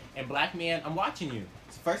new one. And black man, I'm watching you.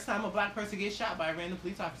 It's the first time a black person gets shot by a random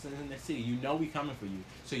police officer in the city. You know we coming for you.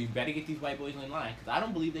 So you better get these white boys in line because I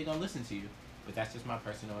don't believe they're going to listen to you. But that's just my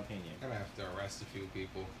personal opinion. I'm gonna have to arrest a few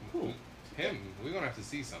people. Who? Him. We're gonna have to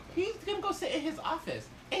see something. He's going to go sit in his office.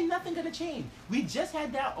 Ain't nothing going to change. We just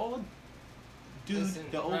had that old dude, Listen,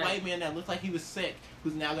 the old right. white man that looked like he was sick,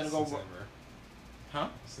 who's now going to go... Since ever. Huh?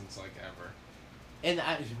 Since like ever. And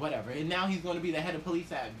whatever. And now he's going to be the head of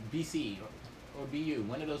police at BC or BU,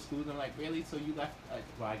 one of those schools. I'm like, really? So you left?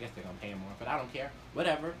 Well, I guess they're going to pay him more, but I don't care.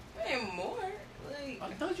 Whatever. Hey, more.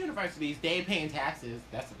 Like, Those universities, they ain't paying taxes.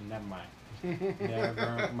 That's never mind.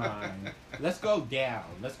 Never mind. Let's go down.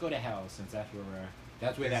 Let's go to hell since that's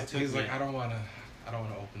where that took He's me. like, I don't wanna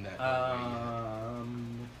open that. Let's I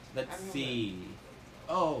don't know. see.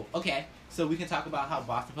 Oh, okay. So we can talk about how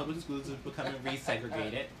Boston Public Schools is becoming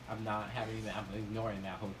resegregated. I'm ignoring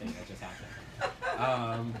that whole thing that just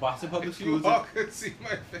happened. Boston Public If Schools. you all could see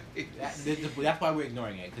my face. That's why we're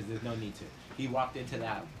ignoring it because there's no need to. He walked into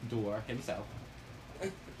that door himself.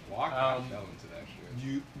 Walk. I fell into that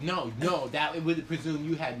shit. No. That it would presume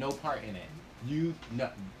you had no part in it.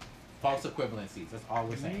 False equivalencies. That's all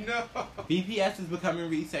we're saying. No. BPS is becoming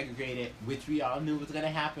resegregated, which we all knew was going to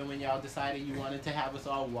happen when y'all decided you wanted to have us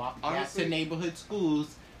all walk back Honestly- to neighborhood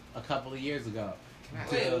schools a couple of years ago.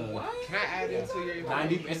 wait, Uh, what? Can I add into your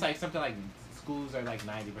 90. It's like something like schools are like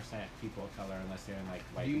 90% people of color unless they're in like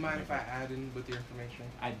white. Do you people mind if I neighborhoods. add in with your information?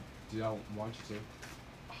 I don't want you to,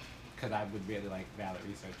 because I would really like valid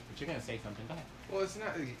research. But you're gonna say something. Go ahead. Well, it's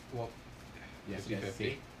not. Well, Yes, 50-50.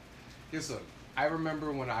 see. Yes, look. I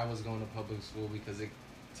remember when I was going to public school because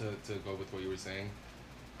to go with what you were saying.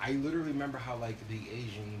 I literally remember how like the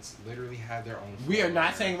Asians literally had their own. We are floor.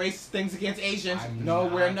 not saying racist things against Asians. I'm No,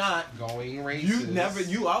 we're not. going racist.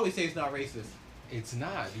 You always say it's not racist. It's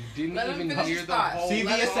not. You didn't Let him even finish hear his the thought. whole. CV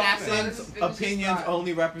let him Assassin's finish his opinions thought.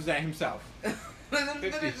 only represent himself. Let him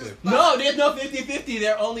finish his 50-50. thought. No, there's no 50-50.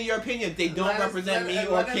 They're only your opinions. They don't Let us- represent me let-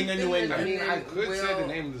 or let him King of New finish. I England. mean, And I then could say the we'll-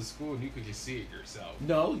 name of the school and you could just see it yourself.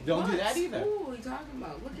 No, don't do What that either. school are we talking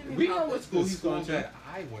about? Look at me. We know up. what school The he's school going to. that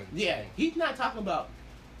I went to. Yeah, he's not talking about.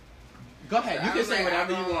 Go ahead. You I can was say like,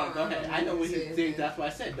 whatever I you want. Go don't- ahead. I I know don't what say he's anything. saying. That's why I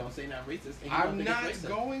said don't say not racist. And you I'm don't think not it's racist.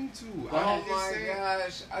 going to. Go I'm ahead. Oh just my saying-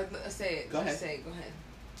 gosh. Say it. Go Just ahead. say it. Go ahead.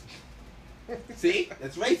 See,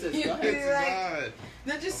 that's racist. Go ahead. It's Like- not.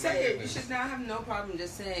 No, just Oh my say it. You goodness. should not have no problem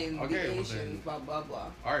just saying Okay, the well Asians, then. blah, blah, blah.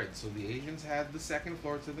 All right, so the Asians had the second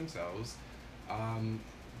floor to themselves.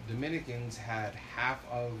 Dominicans had half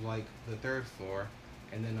of like the third floor,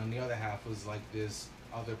 and then on the other half was like this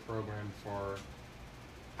other program for,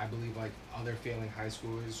 I believe, like other failing high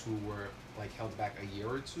schoolers who were like held back a year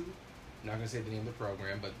or two. I'm not gonna say the name of the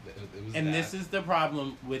program, but it was. And that. this is the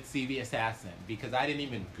problem with CV Assassin because I didn't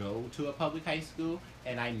even go to a public high school,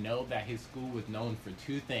 and I know that his school was known for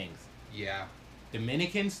two things: Yeah.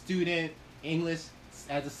 Dominican student English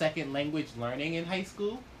as a second language learning in high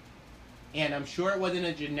school. And I'm sure it wasn't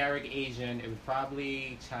a generic Asian. It was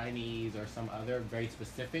probably Chinese or some other very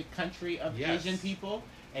specific country of Yes. Asian people.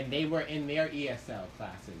 And they were in their ESL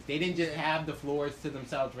classes. They didn't just have the floors to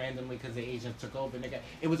themselves randomly because the Asians took over.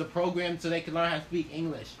 It was a program so they could learn how to speak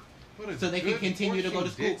English. so they can continue to go to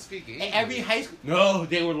school. Did speak English. And every high school, no,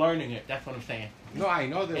 they were learning it. That's what I'm saying. No, I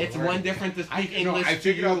know that. It's one difference to speak English. I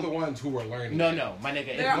figured to out you. the ones who were learning. No, it. no, my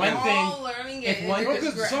nigga. They're It's one all thing. learning it's it. one- No,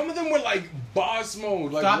 because some of them were like boss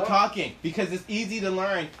mode. Like, Stop what? talking because it's easy to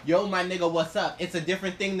learn. Yo, my nigga, what's up? It's a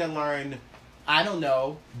different thing to learn. I don't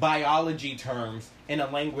know, biology terms in a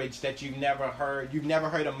language that you've never heard. You've never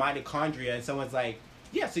heard of mitochondria, and someone's like,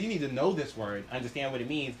 yeah, so you need to know this word, understand what it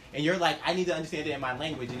means, and you're like, I need to understand it in my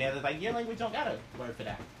language, and they're like, your language don't got a word for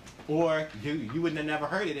that. Or you wouldn't have never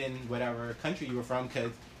heard it in whatever country you were from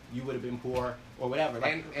because you would have been poor or whatever.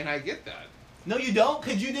 Like, And I get that. no, you don't,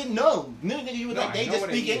 because you didn't know. No, you were No, like, I they know just what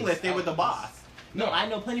it speak means. English. They were the boss. No, No. I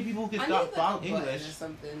know plenty of people who can I stop need follow like a button English. or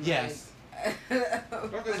something. Yes.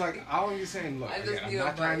 Because like all I'm just saying, look, I just again, need I'm a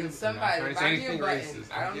not trying button. to, Somebody I'm not buy trying to me say a anything button.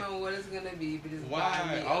 racist. I don't know what it's gonna be, but just buy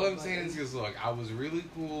Why? me All a I'm saying is button. because look, I was really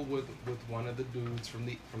cool with one of the dudes from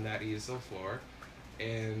that ESL floor,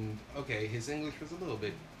 and okay, his English was a little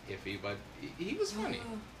bit iffy, but he was funny.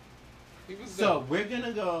 He was So dope. we're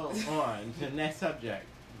gonna go on to the next subject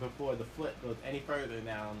before the foot goes any further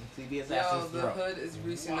down CBS Yo, Ass's the throat. hood is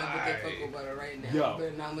greasing up with their Why? cocoa butter right now. Yo, You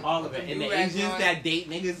better not look all put of it. the And the do-rags Asians on. that date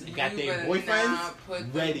niggas got You their better boyfriends not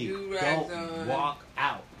put the ready. do-rags Don't on. walk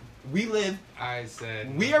out. We live. I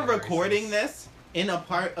said We are nothing recording racist. this in a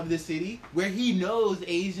part of the city where he knows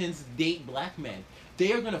Asians date black men.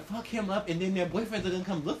 They are gonna fuck him up, and then their boyfriends are gonna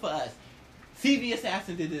come look for us. CV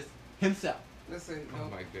Assassin did this himself. Listen, Oh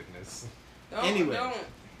don't, my goodness. don't, Anyway. don't.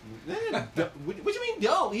 What you mean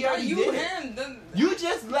don't? He already you did it. him. Then, You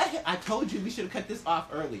just let him. I told you we should have cut this off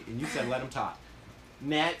early, and you said let him talk.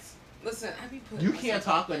 Nats, listen, I be putting you can't myself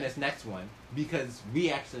talk out on there. this next one because we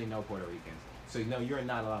actually know Puerto Ricans. So no, you're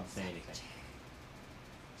not allowed to say anything.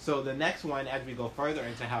 So the next one, as we go further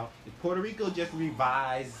into how Puerto Rico just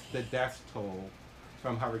revised the death toll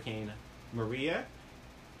from Hurricane Maria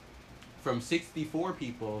from 64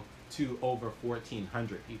 people to over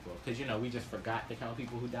 1,400 people. Because, you know, we just forgot to count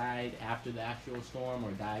people who died after the actual storm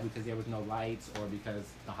or died because there was no lights or because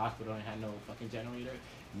the hospital had no fucking generator.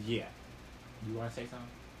 Yeah. You want to say something?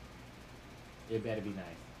 It better be nice.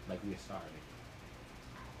 Like we're sorry.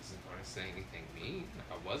 I wasn't going to say anything mean.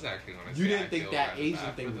 I was actually going to say You I didn't think feel that kinda Asian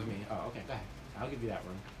bad thing for was them. me. Oh, okay. Go ahead. I'll give you that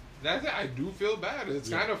room. That's it. I do feel bad. It's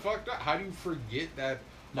Yeah. kind of fucked up. How do you forget that?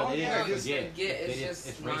 No, they yeah, didn't I just, forget. It's They just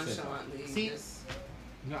it's racism. nonchalantly. See? just,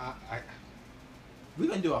 No, We're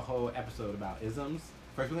going to do a whole episode about isms.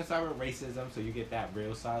 First, we're going to start with racism so you get that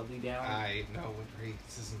real solidly down. I know what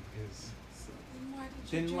racism is. so then why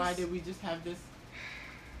did you Then why just- did we just have this?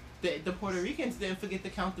 The Puerto Ricans didn't forget to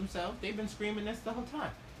count themselves. They've been screaming this the whole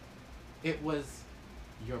time. It was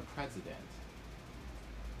your president.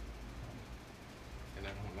 And I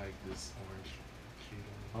don't like this orange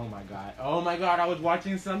Cheeto. Oh my god. Oh my god, I was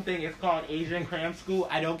watching something. It's called Asian Cram School.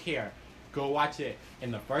 I don't care. Go watch it.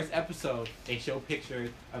 In the first episode, they show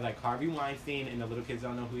pictures of like Harvey Weinstein and the little kids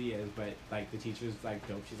don't know who he is, but like the teacher's like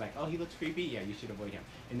dope. She's like, oh, he looks creepy. Yeah, you should avoid him.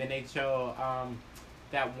 And then they show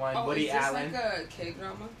that one Oh, Woody is this Allen. like a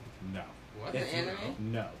K-drama? No. What? The It's-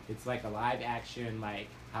 anime? No, it's like a live action, like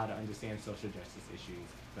how to understand social justice issues,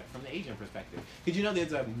 but from the Asian perspective. Because you know,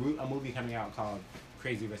 there's a movie coming out called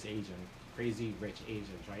Crazy Rich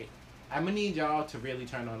Asians, right? I'm gonna need y'all to really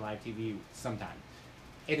turn on live TV sometime.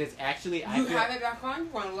 It is actually You have it back on? You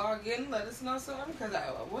want to log in? Let us know something? Because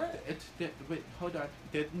what? Wait, hold on.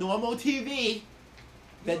 The normal TV. You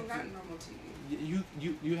That don't got normal TV.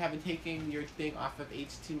 you haven't taken your thing off of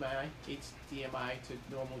HDMI to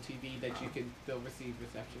normal TV that you can still receive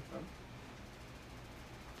reception from.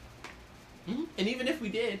 And even if we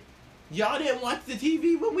did, y'all didn't watch the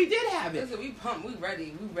TV when we did have it. Listen, we pumped. We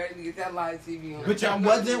ready. We ready to get that live TV on. But y'all I'm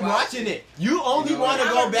wasn't gonna watching watch it. You only You know want to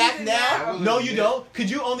what? go I'm back admitting now. that. No, you admit- don't. Could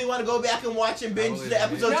you only want to go back and watch and binge will the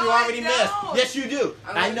admit- episodes No, you already I missed? don't. Yes, you do.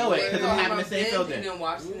 I know it because I'm having the same binge filter. and then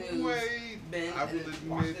watch the news. Wait, Binge I and will then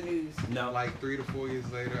watch admit- the news. No, Like 3 to 4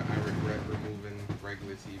 years later, I regret removing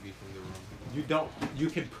regular TV from the room. you don't. You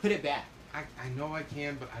can put it back. I know I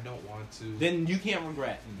can, but I don't want to. Then you can't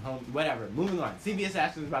regret. Whatever. Moving on. CBS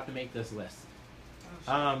Action is about to make this list.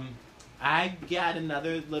 I got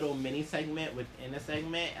another little mini segment within a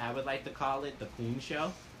segment. I would like to call it the Coon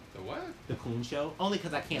Show. The what? The Coon Show. Only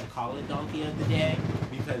because I can't call it Donkey of the Day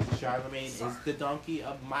because Charlemagne is the donkey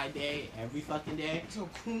of my day every fucking day. So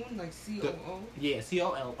coon, like C-O-O? Yeah,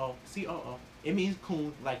 C-O-L-O. It means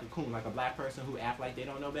coon, like a black person who act like they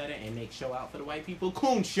don't know better and they show out for the white people.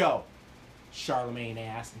 Coon Show. Charlemagne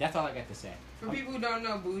ass. That's all I got to say. For people who don't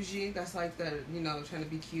know, bougie, that's like the, trying to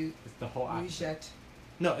be cute. It's the whole opposite. Bougette.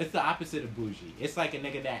 No, it's the opposite of bougie. It's like a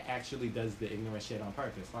nigga that actually does the ignorant shit on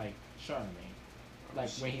purpose, like Charlemagne. like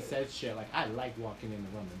when he says shit like, I like walking in the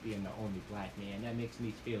room and being the only black man. That makes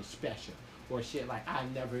me feel special. Or shit like, I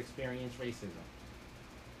never experienced racism.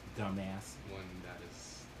 Dumbass. One that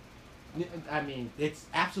is. I mean, it's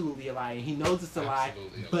absolutely a lie, and he knows it's a lie,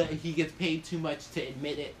 Absolutely a but lie. he gets paid too much to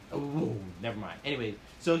admit it. Oh, never mind. Anyway,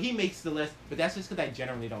 so he makes the list, but that's just because I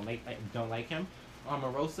generally don't like him.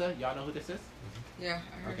 Omarosa, y'all know who this is? Yeah,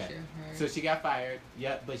 I heard Okay. shit. Right. So she got fired.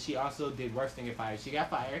 Yep, but she also did worse than get fired. She got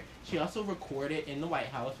fired. She also recorded in the White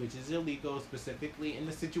House, which is illegal, specifically in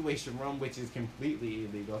the Situation Room, which is completely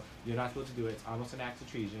illegal. You're not supposed to do it. It's almost an act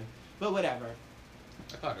of treason. But whatever.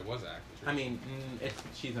 I thought it was actually. I mean,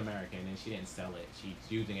 she's American and she didn't sell it. She's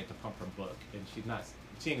using it to pump her book, and she didn't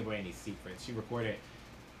give away any secrets. She recorded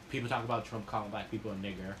people talk about Trump calling black people a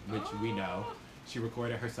nigger, which we know. She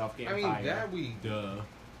recorded herself getting fired. that we. Duh.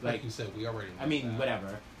 Like you said, we already know I mean, that.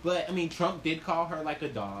 whatever. But I mean, Trump did call her like a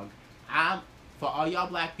dog. For all y'all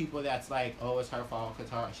black people that's like, oh, it's her fault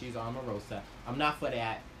because she's Omarosa. I'm not for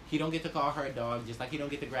that. He don't get to call her a dog, just like he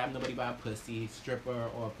don't get to grab nobody by a pussy, stripper,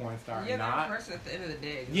 or a porn star. You're not. that person at the end of the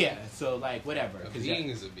day. Yeah, so like whatever. A being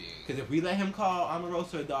is a being. Because if we let him call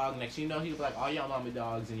Omarosa a dog, next thing you know, he'll be like, all y'all mama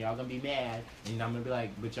dogs, and y'all gonna be mad, and I'm gonna be like,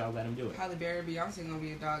 but y'all let him do it. Halle Berry and Beyonce gonna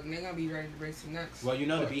be a dog, and they're gonna be ready to break some necks. Well, you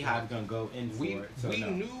know the Look, Beehive's gonna go in for We it. So we no.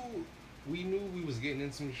 knew we was getting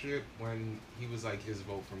in some shit when he was like, his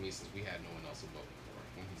vote for me, since we had no one else to vote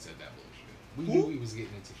for when he said that bullshit. We Who? knew he was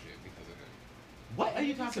getting into shit because of him. What are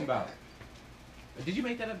you talking about? Did you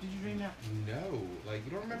make that up? Did you dream that? No, like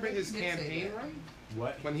you don't remember He his did say campaign that. run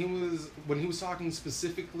What? when he was talking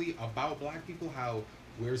specifically about black people, how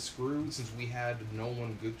we're screwed since we had no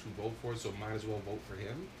one good to vote for, so might as well vote for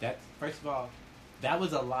him. That first of all, that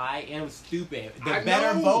was a lie and it was stupid. The I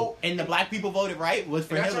better know. vote and the black people voted right was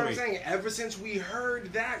for And that's Hillary. what I'm saying. Ever since we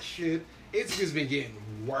heard that shit, it's just been getting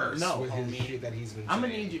worse No, with his homie. shit that he's been I'm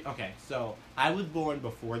gonna saying. need you. Okay, so I was born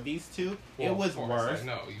before these two. Well, it was of course, worse I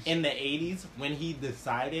know. in the '80s when he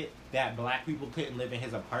decided that black people couldn't live in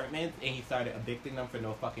his apartments and he started evicting them for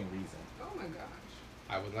no fucking reason. Oh my gosh.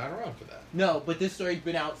 I was not around for that. No, but this story's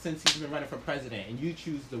been out since he's been running for president, and you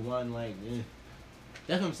choose the one like.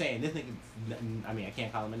 That's what I'm saying. This nigga, I mean, I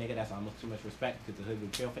can't call him a nigga. That's almost too much respect because the hood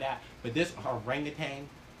would feel for that. But this orangutan,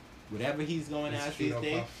 whatever he's going This as these Cheeto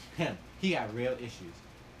days, Puff. he got real issues.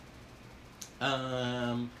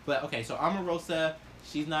 But okay, so Omarosa,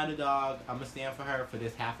 she's not a dog. I'm gonna stand for her for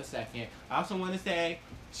this half a second. I also want to say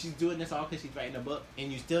she's doing this all because she's writing a book,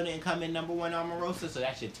 and you still didn't come in number one, Omarosa. So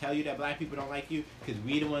that should tell you that black people don't like you because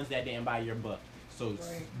we the ones that didn't buy your book. So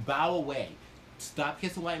Right. bow away, stop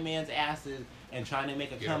kissing white man's asses and trying to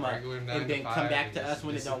make a Get a come up, regular 9 and to then 5 come back and to just us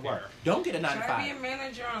when it don't disappear. work. Don't get a 9 to Try to be a 5.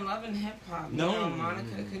 manager on Love and Hip Hop. No. You know,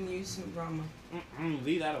 Monica can use some drama.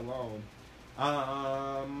 Leave that alone.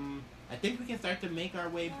 I think we can start to make our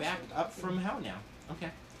way back up from hell now.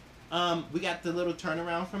 Okay. We got the little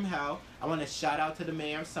turnaround from hell. I want to shout out to the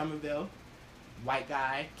mayor of Somerville. White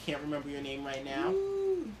guy. Can't remember your name right now.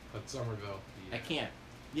 Ooh. But Somerville. I can't.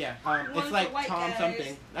 Yeah. One It's for like white Tom guys.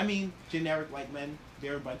 something. I mean, generic white men.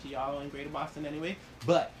 There are a bunch of y'all in Greater Boston anyway.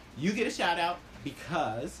 But you get a shout out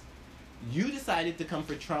because you decided to come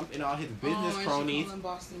for Trump and all his business and cronies. She calling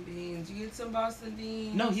Boston beans. You get some Boston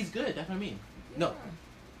beans. No, he's good. That's what I mean. No.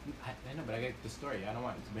 Yeah. I know, but I get the story. I don't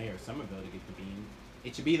want Mayor Somerville to get the beans.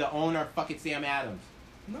 It should be the owner, fucking Sam Adams.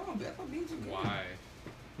 No, Bethel beans are good. Why?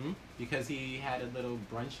 Because he had a little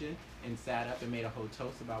bruncheon and sat up and made a whole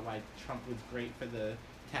toast about why Trump was great for the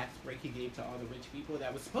tax break he gave to all the rich people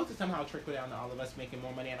that was supposed to somehow trickle down to all of us making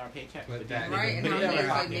more money on our paycheck. But that that- Right, and but how it he never was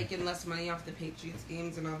like happened. making less money off the Patriots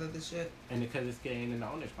games and all the other shit. And because it's getting in the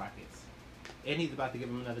owner's pockets. And he's about to give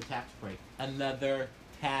him another tax break. Another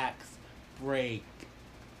tax break.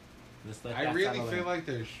 Let's let I that really settle feel in. like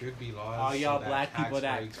there should be laws. All y'all so black tax people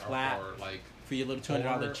that breaks are clap for, like, for your little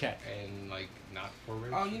 $200 poor check. and like not for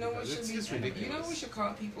rich. Oh, you know what because should it's be? just ridiculous. You know what we should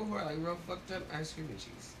call people who are like real fucked up? Ice cream and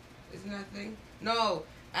cheese. Isn't that a thing? No,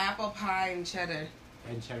 apple pie and cheddar.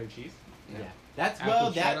 And cheddar cheese? Yeah. That's, Apple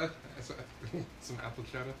well, that... cheddar. Some apple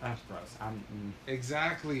cheddar. That's gross.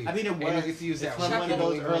 Exactly. I mean, it And you works. get to use It's that from one of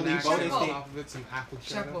those early voting off states. of it, some apple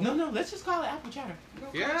cheddar. Shepherd. No, let's just call it apple cheddar. No, call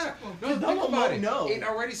it Yeah. Shepherd. No, Because no think one about won't it. know. It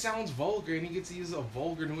already sounds vulgar, and you get to use a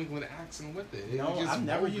vulgar New England accent with it. No, It's just I've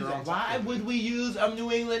never vulgar used on it. top Why of it. would we use a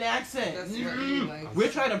New England accent? That's what you like.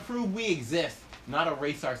 We're trying to prove we exist, not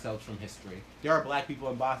erase ourselves from history. There are black people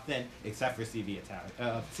in Boston, except for CV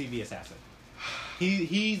Assassin.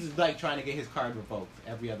 He's like trying to get his card revoked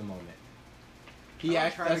every other moment. He I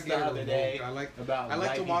asked try us to the get it other revoked. day I like about to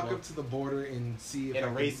white walk people. up to the border and see if And I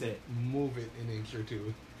erase can it. move it an inch or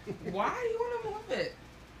two. Why do you want to move it?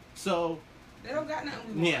 So They don't got nothing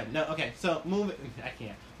we want. yeah, no, okay. So moving, I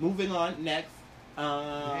can't. Moving on next.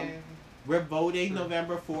 Man. We're voting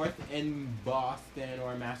November 4th in Boston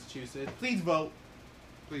or Massachusetts. Please vote.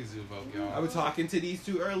 Please do vote, y'all. I was talking to these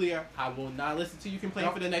two earlier. I will not listen to you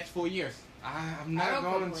complain for the next 4 years. I'm I not don't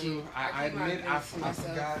going complain. to. I keep my admit I business to myself.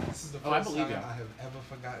 forgot. This is the Oh, I first believe time ya. I have ever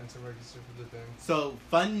forgotten to register for the thing. So,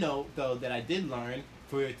 fun note, though, that I did learn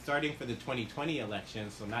for starting for the 2020 election,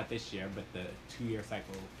 so not this year, but the 2-year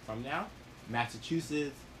cycle from now,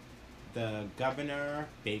 Massachusetts, the governor,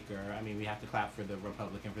 Baker, I mean, we have to clap for the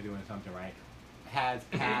Republican for doing something right, has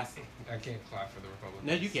passed. I can't clap for the Republicans.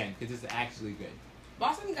 No, you can, because it's actually good.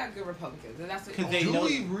 Boston got good Republicans, and that's what. 'Cause they Do know-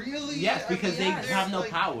 we really? Yes, because they yes. have no like,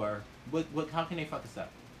 power. What? How can they fuck us up?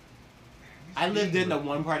 I lived in the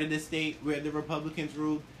one part of the state where the Republicans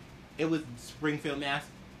ruled. It was Springfield, Mass.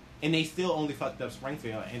 And they still only fucked up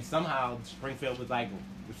Springfield. And somehow Springfield was like,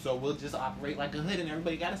 so we'll just operate like a hood and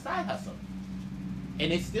everybody got a side hustle.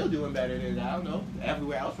 And it's still doing better than, I don't know,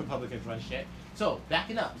 everywhere else Republicans run shit. So,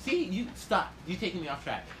 backing up. See, you stop. You taking me off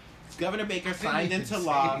track. Governor Baker signed even into say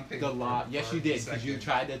law anything the law. for Yes, a you did, because you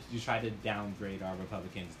second. tried to downgrade our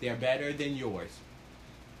Republicans. They're better than yours.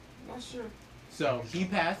 Not sure. So he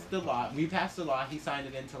passed the law. We passed the law. He signed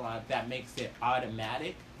it into law. That makes it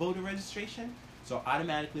automatic voter registration. So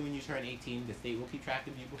automatically, when you turn 18, the state will keep track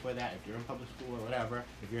of you before that. If you're in public school or whatever,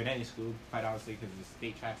 if you're in any school, quite honestly, because the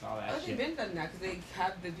state tracks all that Oh, they've shit. been done that because they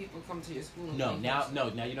have the people come to your school. And No, take now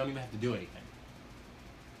yours. you don't even have to do anything.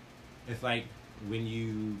 It's like when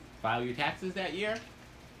you file your taxes that year,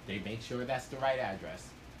 they make sure that's the right address.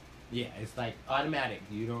 Yeah, it's like automatic.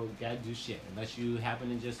 You don't gotta do shit unless you happen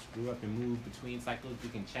to just screw up and move between cycles. You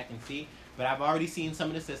can check and see. But I've already seen some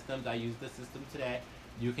of the systems. I used the system today.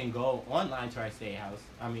 You can go online to our state house.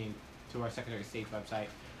 To our Secretary of State's website,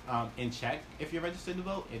 and check if you're registered to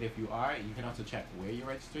vote. And if you are, you can also check where you're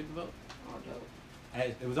registered to vote. Oh,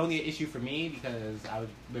 dope. It was only an issue for me because I was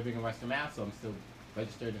living in Western Mass, so I'm still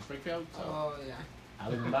registered in Springfield. So Oh, yeah. I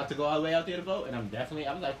was about to go all the way out there to vote, and I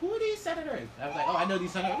was like, who are these senators? I was like, oh, I know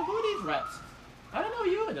these senators. Who are these reps? I don't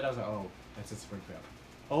know you. And then I was like, oh, that's in Springfield.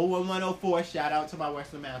 01104, shout out to my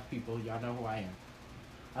Western Mass people. Y'all know who I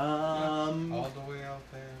am. All the way out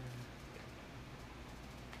there.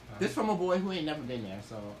 This from a boy who ain't never been there,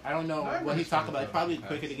 so I don't know I've what been he's to talking about. It's probably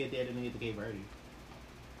Springfield. quicker to get there than to get to Cape Verde.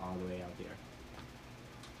 All the way out there.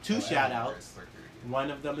 Two shout outs.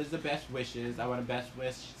 One of them is the best wishes. I want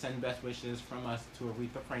to send best wishes from us to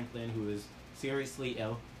Aretha Franklin, who is seriously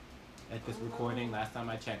ill at this recording. Last time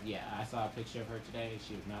I checked, yeah, I saw a picture of her today.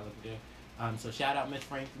 She was not looking good. So shout out Miss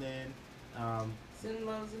Franklin. Send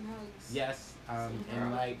loves and hugs. Yes. Send And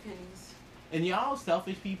garlic like, pennies. and y'all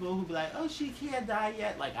selfish people who be like, oh, she can't die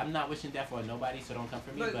yet. Like, I'm not wishing death on nobody, so don't come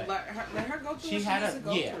for me. But But let her go through she what she had needs a- to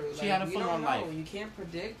go yeah, through. she had a you full-on don't know. life. You can't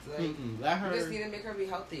predict. Like, let you her. just need to make her be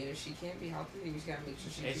healthy. And if she can't be healthy, then you just gotta make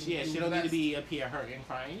sure she And can she do don't the need to best. be up here hurting,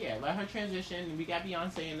 crying. Yeah, let her transition. We got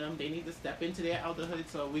Beyonce and them. They need to step into their elderhood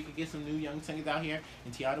so we could get some new young singers out here.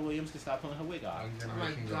 And Tiana Williams can stop pulling her wig off. Young Oh my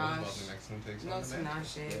generation goes, gosh. well, the next one takes No on the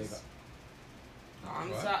next There you Tinashes. go. Oh,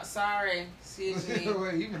 I'm What? sorry. Excuse me.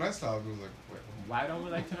 Wait, even I saw it was like, wait. Why don't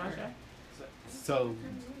we like Tinashe? So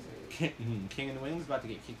King of the Wings is about to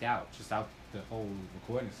get kicked out, just out the whole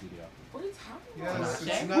recording studio. What are you talking Yes, about? Tinashe?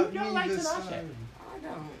 it's Who not don't me like this Tinashe? time. I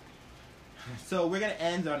don't. So we're gonna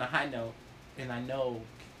end on a high note, and I know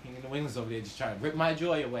King of the Wings is over there just trying to rip my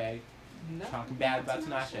joy away. No, Talking bad about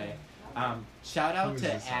Tinashe. Shout Who out is to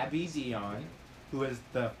this Abby artist? Dion, who is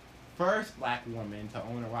the first black woman to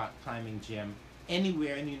own a rock climbing gym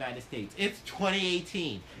anywhere in the United States. It's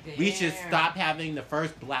 2018. We should Damn. stop having the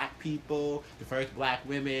first black people, the first black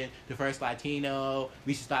women, the first Latino.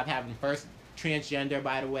 We should stop having the first transgender,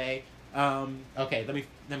 by the way. Okay, let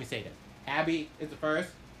me say this. Abby is the first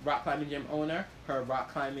rock climbing gym owner. Her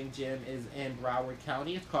rock climbing gym is in Broward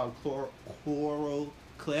County. It's called Coral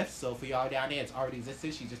Cliffs. So for y'all down there, it's already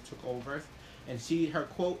existed. She just took over. And her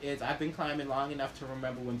quote is, "I've been climbing long enough to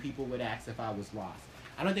remember when people would ask if I was lost."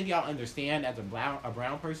 I don't think y'all understand, as a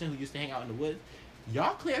brown person who used to hang out in the woods,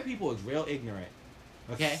 y'all clear people is real ignorant.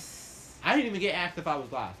 Okay? I didn't even get asked if I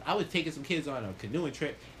was lost. I was taking some kids on a canoeing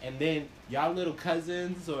trip, and then y'all little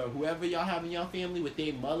cousins or whoever y'all have in your family with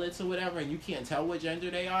their mullets or whatever, and you can't tell what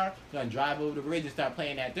gender they are, gonna drive over the bridge and start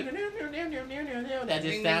playing that that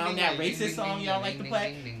just sound, that racist song y'all like to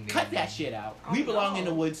play. Cut that shit out. Oh, We belong in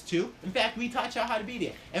the no. woods too. In fact, we taught y'all how to be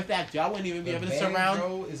there. In fact, y'all wouldn't even be The able to surround.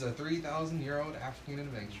 Banjo is a 3,000-year-old African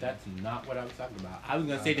invention. That's not what I was talking about. I was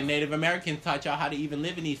gonna say the Native Americans taught y'all how to even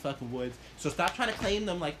live in these fucking woods. So stop trying to claim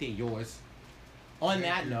them like they're yours. On Thank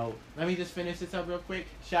that you. note, let me just finish this up real quick.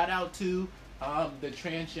 Shout out to the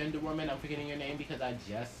transgender woman. I'm forgetting your name because I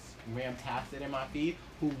just Graham Tassett in my feed,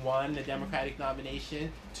 who won the Democratic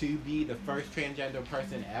nomination to be the first transgender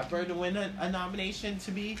person ever to win a nomination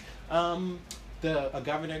to be a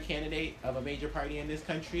governor candidate of a major party in this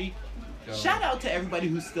country. Shout out to everybody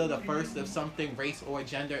who's still the first of something, race or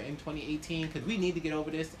gender, in 2018, because we need to get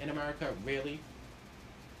over this in America, really.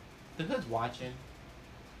 The hood's watching.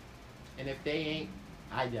 And if they ain't,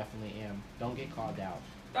 I definitely am. Don't get called out.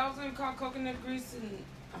 That was gonna call coconut grease and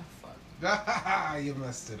fuck. You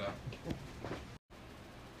messed it up.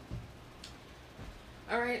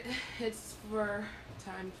 Alright, it's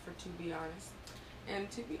time for To Be Honest.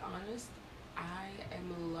 And to be honest, I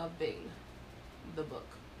am loving the book.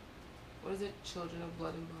 What is it? Children of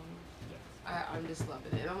Blood and Bone. Yes. I'm just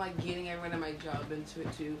loving it. I'm like getting everyone at my job into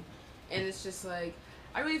it too. And it's just like,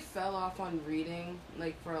 I really fell off on reading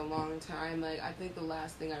like for a long time. Like I think the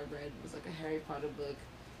last thing I read was like a Harry Potter book.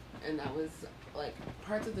 And that was like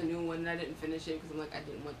parts of the new one, and I didn't finish it because I'm like, I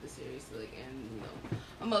didn't want the series to like end, you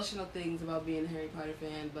know, emotional things about being a Harry Potter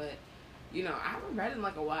fan. But you know, I haven't read in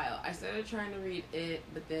like a while. I started trying to read it,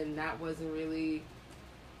 but then that wasn't really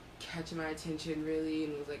catching my attention really,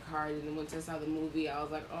 and it was like hard. And then once I saw the movie, I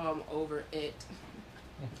was like, oh, I'm over it.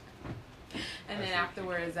 And then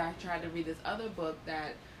afterwards, I tried to read this other book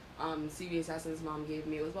that C.B. Assassin's mom gave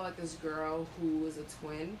me. It was about like this girl who was a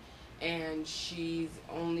twin, and she's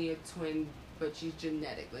only a twin, but she's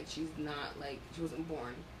genetic. Like she's not like, she wasn't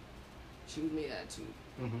born. She was made out of two.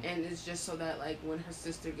 Mm-hmm. And it's just so that like when her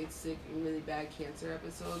sister gets sick in really bad cancer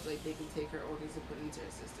episodes, like they can take her organs and put it into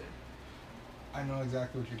her sister. I know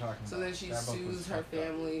exactly what you're talking So about. then she That book was sues her fucked up.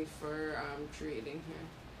 family for creating her.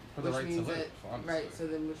 For the Which right to means live, that, honestly. right, so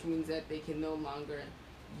then which means that they can no longer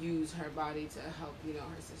use her body to help, you know,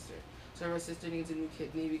 her sister. So her sister needs a new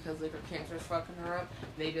kidney because like her cancer is fucking her up.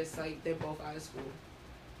 They just like, they're both out of school.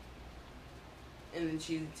 And then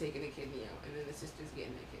she's taking a kidney out, and then the sister's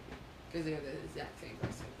getting a kidney. Because they're the exact same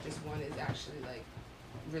person. Just one is actually like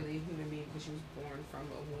really a human being because she was born from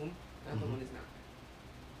a womb. The other one is not.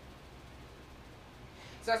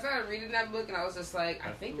 So I started reading that book, and I was just like,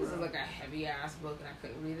 I think this is like a heavy ass book, and I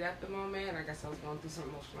couldn't read it at the moment. I guess I was going through some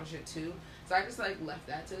emotional shit too. So I just like left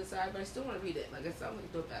that to the side, but I still want to read it. Like it sounds like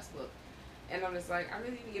a dope ass book. And I'm just like, I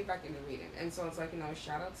really need to get back into reading. And so it's like, you know,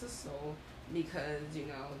 shout out to Soul, because, you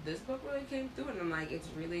know, this book really came through, and I'm like, it's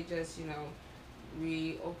really just, you know,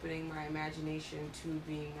 reopening my imagination to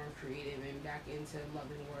being more creative and back into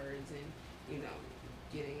loving words and, you know,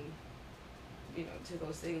 getting, you know, to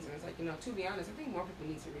those things. And it's like, you know, to be honest, I think more people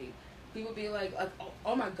need to read. People be like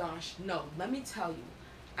oh my gosh, no, let me tell you,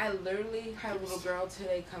 I literally had a little girl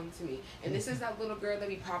today come to me, and this is that little girl that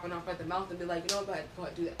be popping off at the mouth and be like, you know, go ahead,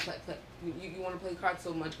 do that, play. You want to play cards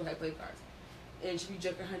so much, go ahead, play cards. And she be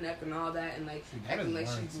jerking her neck and all that, and like acting like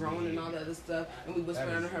she's grown and all that other stuff, and we whisper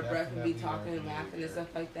under her breath and be talking and laughing and stuff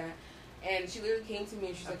like that. And she literally came to me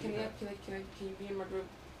and she's like, can you be in my group?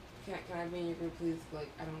 Can I be in your group, please? Like,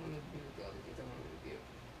 I don't want to be with the other kids, I want to be with you.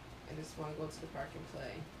 I just want to go to the park and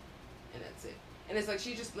play, and that's it. And it's like,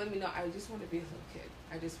 she just let me know, I just want to be a little kid.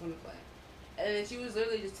 I just want to play. And then she was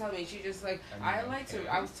literally just telling me, she just like, I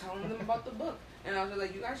was telling them about the book. And I was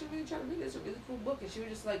like, you guys should really try to read it. It's a really cool book. And she was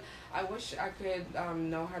just like, I wish I could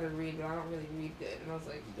know how to read, but I don't really read good. And I was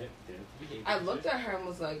like, I looked at her and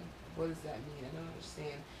was like, what does that mean? I don't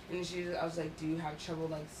understand. And I was like, do you have trouble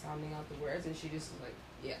like sounding out the words? And she just was like,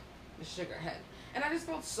 yeah. And she shook her head. And I just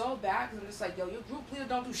felt so bad because I'm just like, yo, your group leader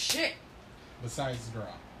don't do shit. Besides draw.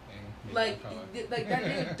 Like that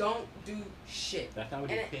nigga don't do shit. That's not what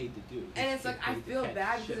he's paid to do. And it's like, I feel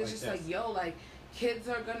bad because it's just like, yo, like, kids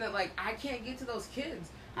are gonna, like, I can't get to those kids.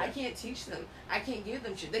 Yeah. I can't teach them. I can't give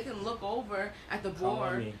them shit. They can look over at the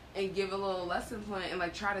board and give a little lesson plan and,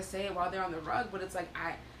 like, try to say it while they're on the rug, but it's like,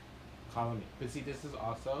 Call me. But see, this is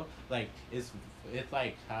also, like, it's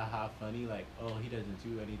like, haha, funny, like, oh, he doesn't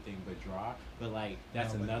do anything but draw, but, like,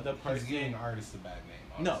 that's another person. He's giving artists a bad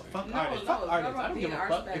name, honestly. No, fuck artists. Fuck artists. I don't give a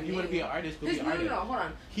fuck. If you want to be an artist, go be an artist. No, hold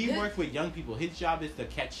on. He works with young people. His job is to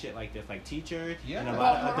catch shit like this, like teachers and a but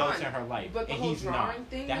lot of adults in her life. But the and whole he's drawing not.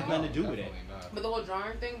 thing, that has nothing to do with it. But the whole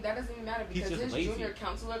drawing thing, that doesn't even matter because his lazy. junior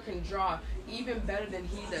counselor can draw even better than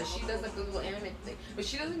he does. She does like the little anime thing. But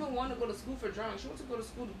she doesn't even want to go to school for drawing. She wants to go to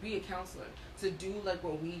school to be a counselor, to do like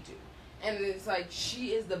what we do. And it's like,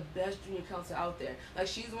 she is the best junior counselor out there. Like,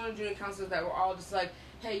 she's one of the junior counselors that were all just like,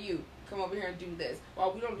 hey, you, come over here and do this.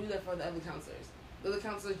 While we don't do that for the other counselors. The other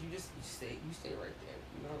counselors, you stay right there.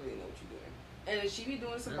 You don't really know what you're doing. And then she be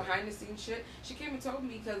doing some Really? behind the scenes shit. She came and told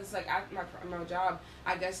me because it's like at my job,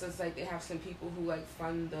 I guess it's like they have some people who like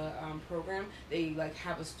fund the program. They like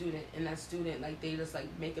have a student, and that student like they just like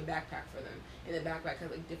make a backpack for them, and the backpack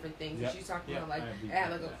has like different things. Yep. And she's talking Yep. about like I it agree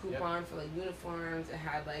had like with a that. Yep. coupon for like uniforms. It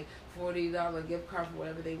had like $40 gift card for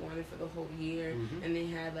whatever they wanted for the whole year, Mhm. and they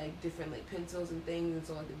had like different like pencils and things. And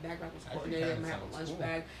so like the backpack was Actually, coordinated. kinda And have a sounds lunch cool.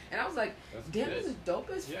 bag, and I was like, That's damn, good. this is dope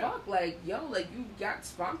as Yeah. fuck. Like, yo, like you got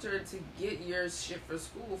sponsored to get your shit for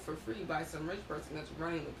school for free by some rich person that's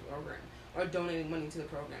running the program or donating money to the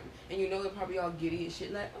program. And you know they're probably all giddy and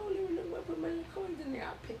shit like, oh, look, I put my coins in there.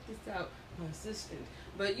 I'll pick this out. My assistant.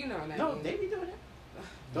 But you know what I No, mean. they be doing it.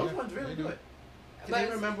 Those Yeah, ones really they do do. it. But Cause they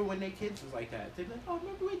it's- remember when their kids was like that. They be like, "Oh,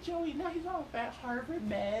 remember when Joey? Now he's all at Harvard,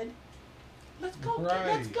 man. Let's go, Right.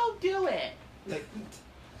 let's go do it." Like,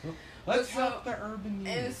 Let's so- help the urban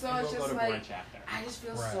and youth. so we'll it's go just to like, brunch after. I just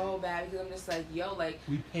feel Right. so bad because I'm just like, yo, like,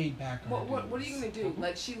 We paid back our what are you dues. gonna do?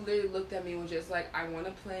 Like, she literally looked at me and was just like, I want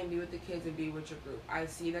to play and be with the kids and be with your group. I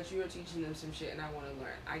see that you are teaching them some shit and I want to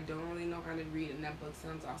learn. I don't really know how to read and that book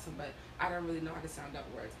sounds awesome, but I don't really know how to sound out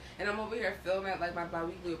words. And I'm over here filming like my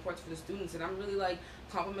bi-weekly reports for the students, and I'm really like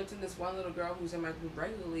complimenting this one little girl who's in my group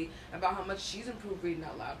regularly about how much she's improved reading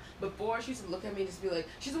out loud. Before, she used to look at me and just be like,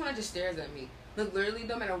 she's the one that just stares at me. Like, literally,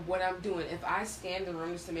 no matter what I'm doing, if I scan the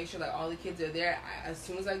room just to make sure like all the kids are there, as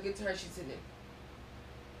soon as I get to her, she's sitting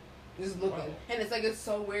there, just looking. Wow. And it's like it's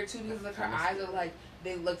so weird too because like her eyes are like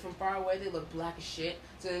they look from far away, they look black as shit.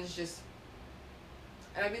 So then it's just,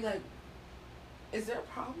 and I'd be like, is there a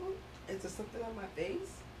problem? Is there something on my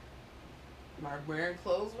face? Am I wearing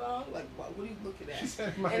clothes wrong? Like, what are you looking at? She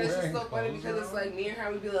said, "Am I And it's just wearing so funny clothes because it's wrong?" like me and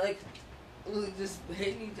her would be like just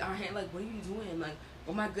hitting our hand like, what are you doing? Like,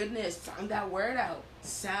 oh my goodness, sound that word out.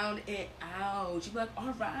 Sound it out. She'd be like,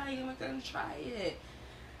 all right, I'm gonna try it.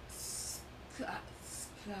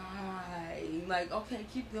 Sky. Like, okay,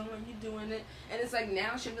 keep going, you're doing it. And it's like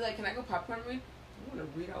now she'll be like, can I go popcorn read? You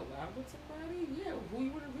want to read out loud with somebody? Yeah, who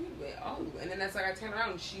you want to read with? Oh, and then that's like I turn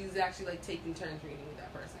around and she's actually like taking turns reading with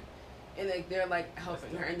that person. And like they're like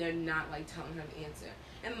helping her and they're not like telling her the answer.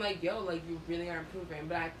 And I'm like, yo, like you really are improving.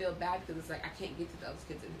 But I feel bad because it's like I can't get to the other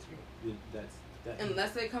kids in his group. Yeah, that's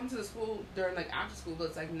Unless they come to the school during like after school, but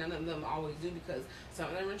it's like none of them always do because some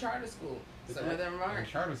of them are in charter school, But some that- of them In aren't.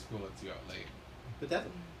 charter school, it's you out late. But that's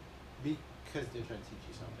because they're trying to teach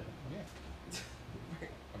you something. Yeah.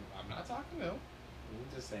 I'm not talking though.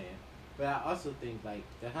 I'm just saying. But I also think like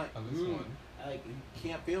At least one. like you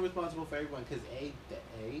can't feel responsible for everyone because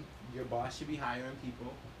your boss should be hiring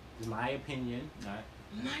people. Is my opinion, not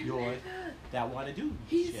My yours, nigga. that want to do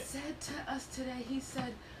He shit. said to us today, he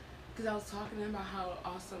said, because I was talking to him about how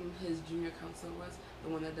awesome his junior counselor was, the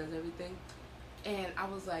one that does everything. And I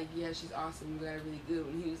was like, yeah, she's awesome. You got her really good.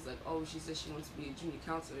 And he was like, oh, she said she wants to be a junior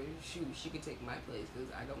counselor. Shoot, she could take my place because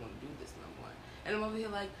I don't want to do this no more. And I'm over here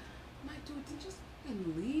like, my dude, then just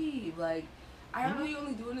fucking leave. Like, I know you're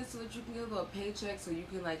only doing this so that you can get a little paycheck, so you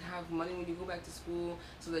can like have money when you go back to school,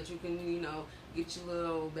 so that you can, you know, get your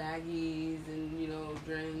little baggies and, you know,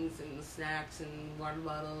 drinks and snacks and water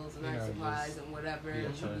bottles and You art know, supplies just and whatever Be a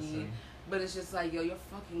that you need. person. But it's just like, yo, you're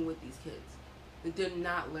fucking with these kids. Like, they're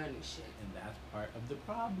not learning shit. And that's part of the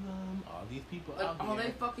problem. All these people Like, out all here.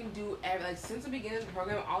 they fucking do, like, since the beginning of the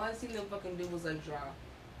program, all I've seen them fucking do was, like, draw.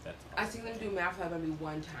 That's I seen them do math lab maybe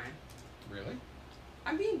one time. Really?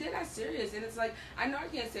 I'm being dead ass serious, and it's like, I know I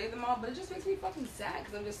can't save them all, but it just makes me fucking sad,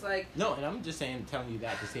 because I'm just like, No, and I'm just telling you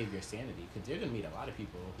that to save your sanity, because you're gonna meet a lot of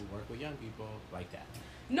people who work with young people like that.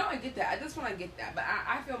 no, I get that. At this point, I get that, but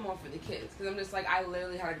I feel more for the kids, because I'm just like, I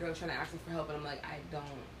literally had a girl trying to ask me for help, and I'm like, I don't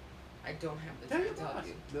have the Tell time your to help boss.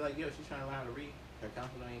 you. They're like, yo, she's trying to learn how to read. Her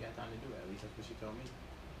counselor ain't got time to do it. At least that's what she told me.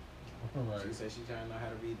 Right. She said she's trying to learn how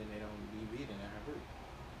to read, and they don't be reading in her group.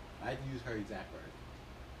 I'd use her exact words.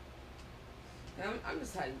 And I'm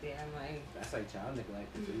just like, damn, like, That's like child neglect.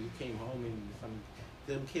 So you came home and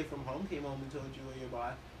some kid from home came home and told you or your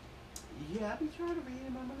boss, yeah, I be trying to read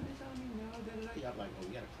and my mother telling me no, da da da. Y'all like, oh,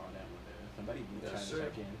 you gotta call that mother. Somebody be Yeah, trying sure. to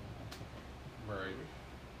check in. Right.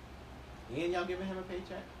 And y'all giving him a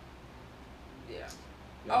paycheck? yeah.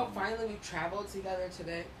 Y'all- Oh, finally we traveled together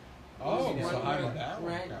today. Oh, It was so one how where did that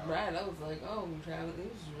work out? Brad, I was like, oh, we traveled. It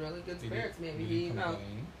was really good Did spirits. he, Maybe did he, he you know,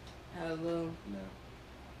 complain? had a little. No.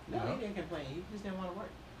 No, No? he didn't complain. He just didn't want to work.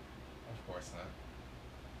 Of course not.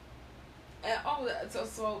 And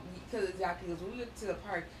so because exactly because when we went to the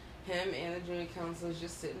park, him and the junior counselors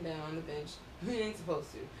just sitting down on the bench. We ain't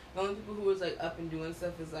supposed to. The only people who was like up and doing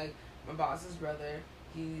stuff is like my boss's brother.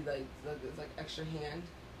 He like is like extra hand,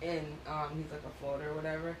 and he's like a floater or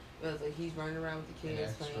whatever. But it's like he's running around with the An kids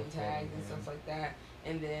extra playing tags floating and stuff hand. like that.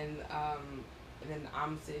 And then and then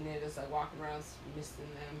I'm sitting there just like walking around, missing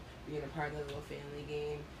them, being a part of the little family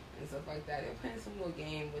game and stuff like that. And playing some little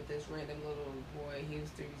game with this random little boy. He was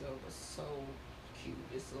 3 years old, but so cute.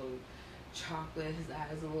 This little chocolate. His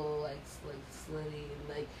eyes a little like slitty, and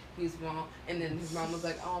like he was small. And then his mom was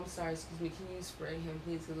like, "Oh, I'm sorry, excuse me, can you spray him,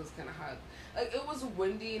 please? Because it was kind of hot. Like it was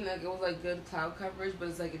windy and like it was like good cloud coverage, but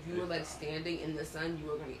it's like if you were like standing in the sun, you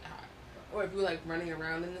were gonna get hot, or if you were like running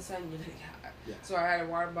around in the sun, you're gonna get hot." Yeah. So I had a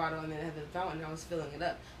water bottle and then I had the fountain. And I was filling it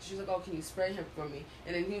up. She was like, "Oh, can you spray him for me?"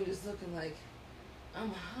 And then he was just looking like,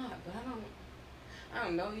 "I'm hot, but I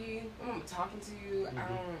don't know you. I'm talking to you. I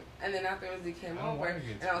don't." And then afterwards he came over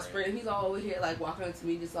and I was spraying. He's all over here like walking up to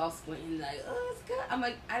me, just all squinting like, "Oh, it's good." I'm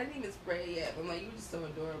like, I didn't even spray it yet. But I'm like, "You're just so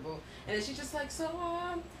adorable." And then she's just like, "So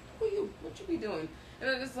who you? What you be doing?" And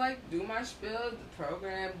I just like do my spiel, the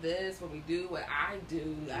program, this, what we do, what I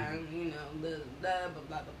do. I'm, you know, blah blah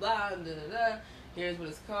blah blah blah blah blah. Here's what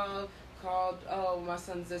it's called. Oh, my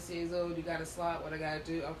son's this years old. You got a slot? What I gotta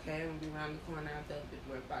do? Okay, I'm gonna be around the corner. I'll tell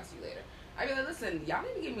you right back to you later. I be like, listen, y'all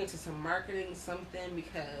need to get me into some marketing something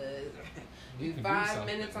because You do can 5 do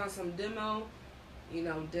something. minutes on some demo. You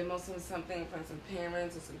know, demo something in front of some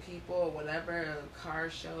parents or some people or whatever, a car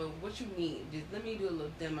show. What you need? Just let me do a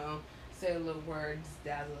little demo. Say a little word, just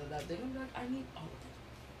dazzle it up. They're gonna be like, I need all of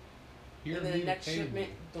it. Here And then me the to next pay shipment,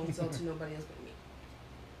 me. don't sell to nobody else but me.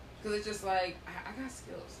 Because it's just like, I got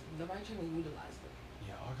skills. Nobody trying to utilize them.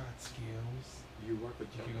 Y'all got skills. You work with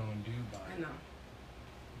What you children. gonna do by I it? know.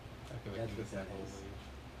 I feel like That's you what get that that whole is. wage.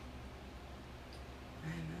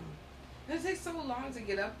 I know. It takes so long to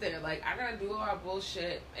get up there. Like, I gotta do all our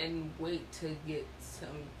bullshit and wait to get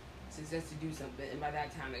some success to do something. And by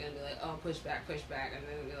that time, they're gonna be like, oh, push back. And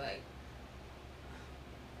then they'll be like,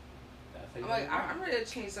 That's how I'm you like, do it. I'm ready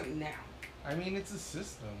to change something now. I mean, it's a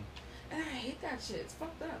system. And I hate that shit. It's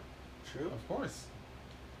fucked up. True. Of course.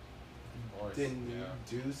 Of course. Then yeah.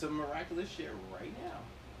 you do some miraculous shit right now.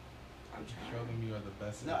 I'm Show trying. them you are the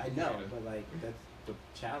best. No, I know, educator. but like that's the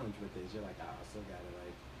challenge with it. Is you're like, I also gotta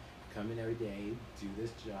like come in every day, do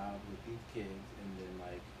this job with these kids, and then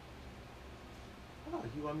like, oh,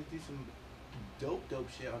 you want me to do some dope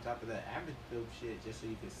shit on top of that average dope shit just so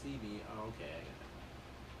you can see me? Oh, okay, I get that.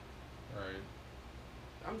 Right.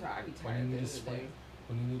 I'm tired. I be When tired you at the end need to of the day.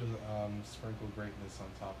 when you need to sprinkle greatness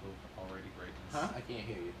on top of already greatness. Huh? I can't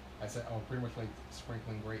hear you. I said, oh, pretty much like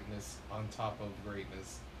sprinkling greatness on top of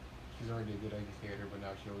greatness. She's already a good educator, but now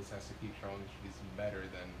she always has to keep showing she's better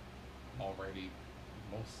than already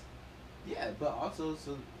most. Yeah, but also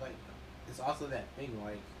so like, it's also that thing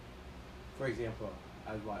like, for example,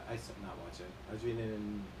 I was not watching. I was reading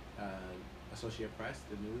in Associated Press,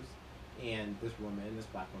 the news, and this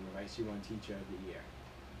black woman, right? She won Teacher of the Year.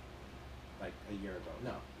 Like a year ago.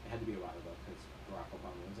 No, it had to be a while ago because Barack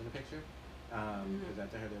Obama was in the picture. Because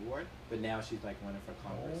after her the award, but now she's like running for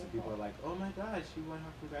Congress, and people are like, "Oh my God, she won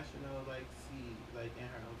her congressional seat, in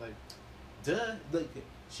her." I was like, "Duh!" Like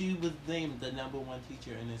she was named the #1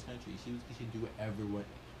 teacher in this country. She should do whatever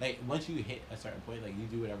once you hit a certain point, you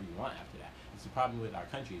do whatever you want after that. It's the problem with our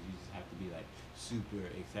country is you just have to be super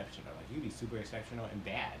exceptional. You can be super exceptional and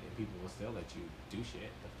bad, and people will still let you do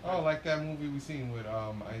shit. Oh, like that movie we seen with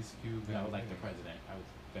Ice Cube. No, and, like the president. I was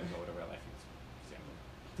gonna go with a real life example.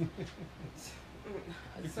 I'm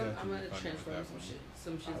gonna Funny with transfer that some one. shit.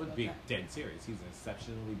 Some shit I would about be that. dead serious. He's an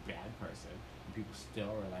exceptionally bad person. And people still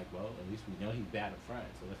are like, well, at least we know he's bad up front,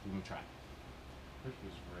 so let's give him a try. Which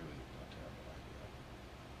was really a terrible idea.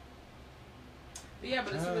 But yeah,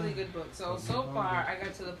 but it's a really good book. So far, I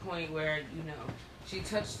got to the point where she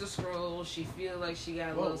touched the scroll. She feels like she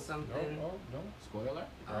got a little something. No. Spoiler?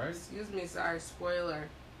 Oh, Right. excuse me, sorry, spoiler.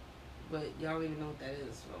 But y'all don't even know what that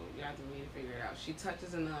is, so you have to read and figure it out. She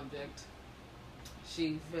touches an object.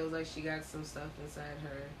 She feels like she got some stuff inside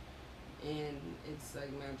her, and it's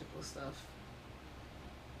magical stuff.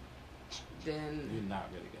 Then You're not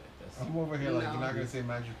really good at this. I'm over here No. you're not gonna say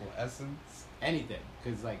magical essence. Anything.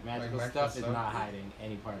 Because magical magical stuff is stuff? not hiding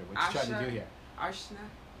any part of what you're trying to do here. Ashna,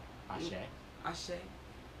 Ashe. Ashe,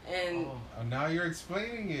 and Oh, now you're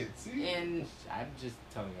explaining it. See. and I'm just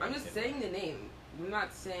telling you. I'm just saying the name. I'm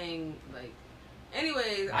not saying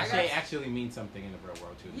Anyways, I Ashe got actually means something in the real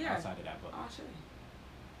world too, Yeah. outside of that book. Ashe.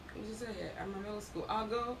 What you say here? I'm in middle school. I'll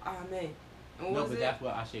go. Amen. And what No, was but it? that's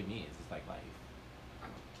what Ashe means. It's like life.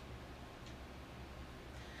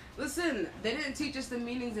 Listen, they didn't teach us the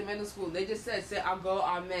meanings in middle school. They just say I'll go.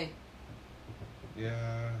 Amen.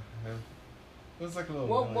 Yeah. It was like a little.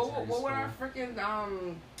 What military were our school. freaking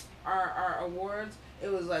our awards? It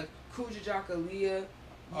was Kujajalea.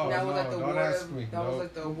 Oh, that was no, the don't award ask of me. that was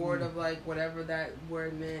Nope. the award of whatever that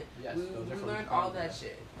word meant. Yes, we those are we from learned all that Wakanda.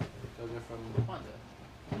 shit. Those are from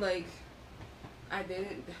Wakanda. I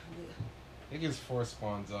didn't. It gives forced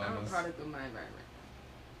Kwanzaa I'm a on us. product of my environment.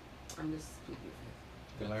 I'm just speaking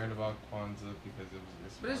for We learned about Kwanzaa because it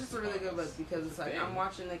was. But it's just a really good book because it's like I'm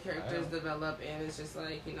watching the characters develop, and it's just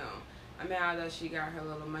like, you know, I'm glad that she got her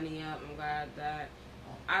little money up. I'm glad that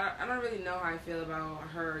I don't really know how I feel about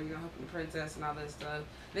her, you know, helping the princess and all that stuff.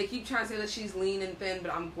 They keep trying to say that she's lean and thin,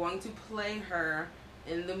 but I'm going to play her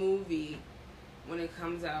in the movie when it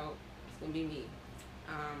comes out. It's gonna be me.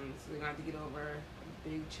 So we're gonna have to get over a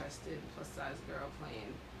big-chested, plus-size girl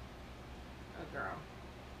playing a girl.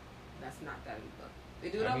 That's not that in the book. They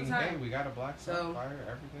do it all the time. Hey, we got a black So- Starfire.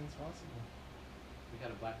 Everything's possible. We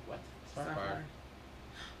got a black what? Starfire.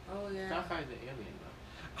 Oh yeah. Starfire's an alien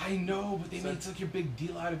though. I know, but they So- made such a big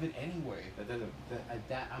deal out of it anyway. That doesn't.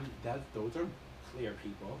 Those are clear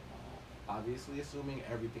people. Obviously, assuming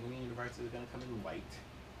everything in the universe is gonna come in white,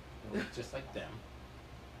 and look just like them.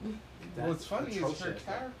 What's funny is her atrocious.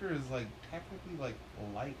 character is like technically like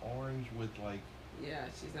light orange with like Yeah,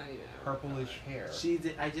 she's not even a purplish hair.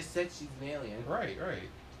 I just said she's an alien. Right, right.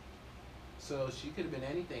 So she could have been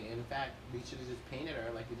anything. And in fact, we should have just painted her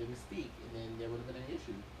like we did Mystique, and then there would have been an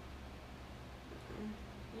issue.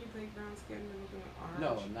 You play brown skin and looking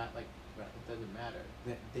orange. No, not like it doesn't matter.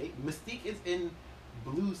 Mystique is in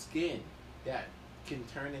blue skin that can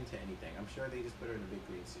turn into anything. I'm sure they just put her in a big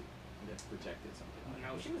green suit and just projected something on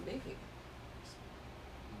No, her. she was naked.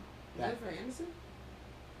 That- Jennifer Aniston?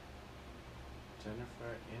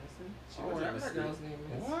 Jennifer Aniston. She Oh, was in whatever that Mystique. girl's name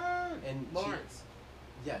is. What? And Lawrence.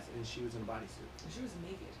 Yes, and she was in a bodysuit. She was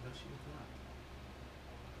naked. No, she was not.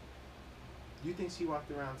 You think she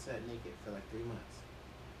walked around set naked for like 3 months?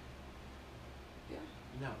 Yeah.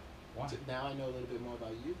 No. Why? Now I know a little bit more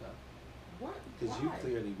about you though, What? because Why? you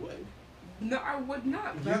clearly would. No, I would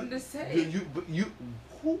not. But I'm just saying.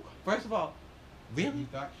 Who? First of all, You really?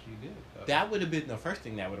 thought she did, though. That would have been the first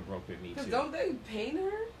thing that would have broke with me Because too. don't they paint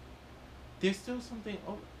her? There's still something.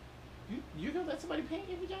 Oh, you gonna let somebody paint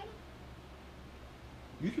your vagina?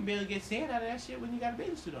 You can barely get sand out of that shit when you got a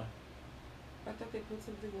bathing suit on. I thought they put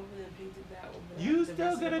something over there and painted that over. You the still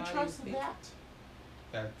rest of the gonna body trust was painted. that?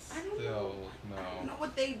 That's I don't still know. I don't know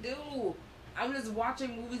what they do. I'm just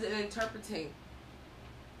watching movies and interpreting.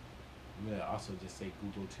 I'm gonna also just say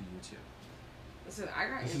Google to YouTube. Listen, I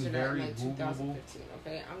got This is internet in very like Googleable. 2015.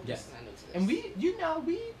 Okay, I'm Yes. just not new to this. And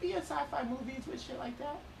we be in sci-fi movies with shit like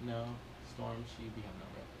that. No, Storm, she be having no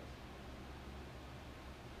reference.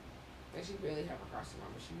 And she barely have a costume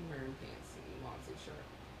on, but she be wearing pants and long sleeve shirt.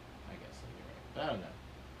 I guess so, you're right. But I don't know.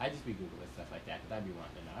 I just be Googling stuff like that because I'd be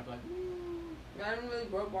wanting to know. I'd be like, But I didn't really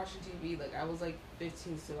grow up watching TV. Like I was like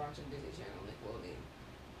 15 still watching Disney Channel, Nickelodeon.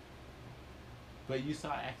 But you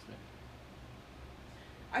saw X-Men.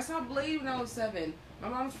 I saw Blade when I was 7. My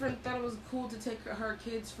mom's friend thought it was cool to take her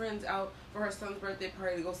kids' friends out for her son's birthday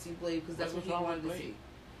party to go see Blade because that's What's what he wrong with wanted to Blade? see.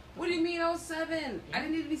 What do you mean I was 7? I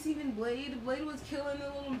didn't need to be seeing Blade. Blade was killing the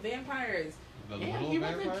little vampires. The Yeah, little he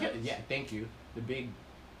wasn't vampires? killing. Yeah, thank you. The big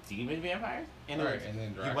demon vampires. And, Right, and then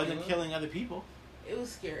he Dracula? wasn't killing other people. It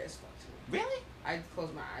was scary as fuck to me. Really? I'd close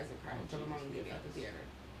my eyes and cry Oh, until my mom Jesus, would get me out the yes. theater.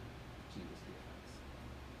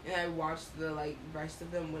 Jesus, And I watched the like rest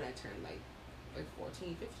of them when I turned like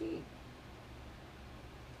 14, 15.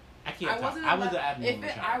 I can't. I wasn't. I was allowed- an abnormal if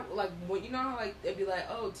it, child. I like when you know how like it'd be like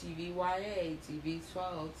TVYA,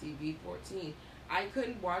 TV12, TV14. I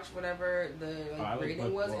couldn't watch whatever the I was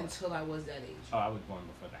rating was before. until I was that age. Oh, I was born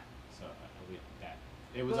before that, so that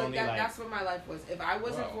it was But, only that's what my life was. If I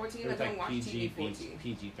wasn't Wow. 14, it I was couldn't like watch PG, TV 14.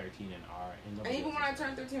 PG-13 and R. And And even when I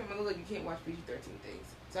turned 13, my mother was like, you can't watch PG-13 things.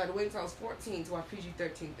 So I had to wait until I was 14 to watch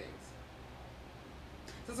PG-13 things.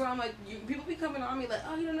 So I'm like, people be coming on me like,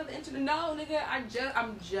 oh, you don't know the internet. No, nigga, I'm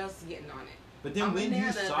just getting on it. But then I'm when you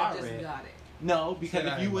banana, saw I just it, got it. no, because Said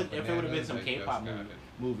if I you am would, a if it would have been bananas, some I K-pop just got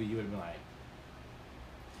movie, you would have been like.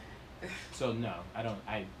 So no, I don't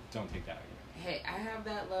take that argument. Hey, I have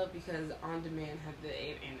that love because On Demand had the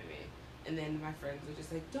anime. And then my friends were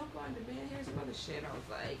just like, don't go On Demand, here's some other shit. I was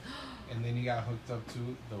like, And then you got hooked up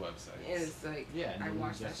to the website. and it's like, Yeah, and I then you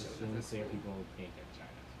watched that just show. assume That's clear cool. people can't get China.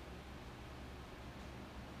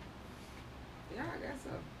 Yeah, I guess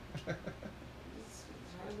so. Just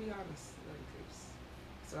try to be honest. Like,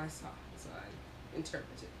 that's what I saw. That's what I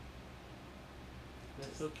interpreted.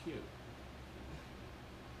 That's so cute.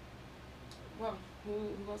 Well,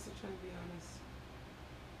 who else is trying to be honest?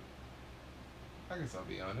 I guess I'll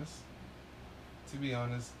be honest. To be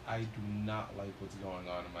honest, I do not like what's going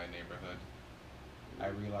on in my neighborhood. I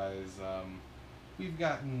realize we've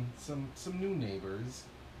gotten some new neighbors,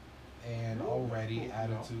 and already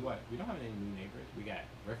added to what? We don't have any new neighbors. We got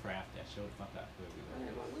riffraff that showed the fuck up where we Man,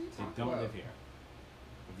 live. what are you They talking don't about? live here.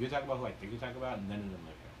 If you're talking about who I think you're talking about, none of them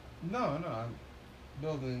live here. No,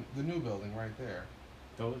 building, the new building right there.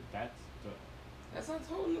 Those, that's the, That's on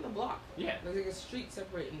a whole another block. yeah. There's like a street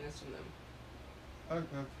separating us from them.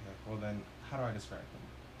 Okay. Well then, how do I describe them?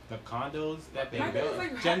 The condos that they How do you- built,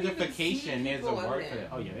 like, how do you even see gentrification. There's a people in word for there? it.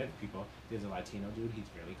 Oh yeah, there's people. There's a Latino dude. He's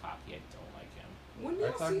really cocky. I don't like him. When do I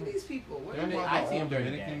y'all thought see you- these people? When They're do not- they I see him during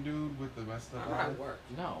the Dominican day. dude with the messed up I'm at eyes? work.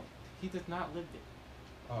 No, he does not live there.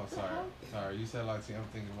 Oh, sorry. You said Latino. I'm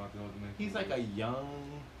thinking about the old Dominican. He's like a dude.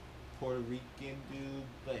 young Puerto Rican dude,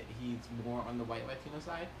 but he's more on the white Latino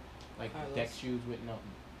side. Like Carlos. deck shoes with no.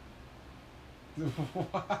 There you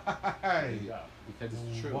Why? go. Because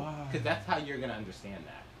it's true. Why? Because that's how you're gonna understand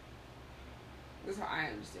that. That's how I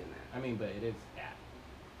understand that. I mean, but it is that.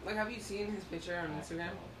 Like, have you seen his picture on Instagram?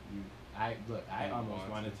 I I almost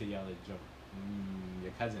want wanted to yell at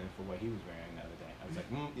your cousin for what he was wearing the other day. I was like,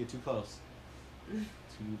 you're too close.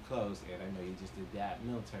 Too close. And I know you just did that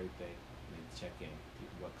military thing. And then check in.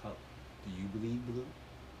 What color? Do you believe blue?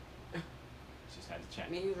 Just had to check. I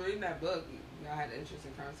mean, he was reading that book. Y'all had an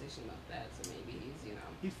interesting conversation about that, so maybe he's,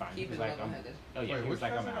 He's fine. He keeping was like, level-headed. oh yeah, Wait, he was which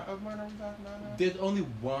like, I'm cousin out. of mine are we talking about now? There's only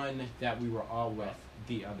one that we were all with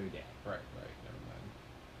the other day. Right. Never mind.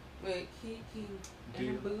 Wait, Kiki Do-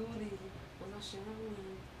 and booty was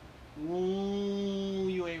showing. Ooh,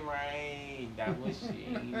 you ain't right. That was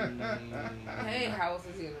shady. Hey, how else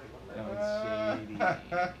is he gonna That remember? was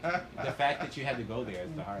shady. The fact that you had to go there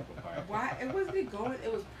is the horrible part. Why? It wasn't going.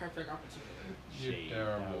 It was perfect opportunity. You're Shade.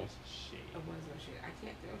 terrible. That was shade. It was no shade. I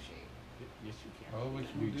can't throw shade. Yes, you can. Oh, what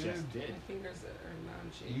you you just did. did. My fingers are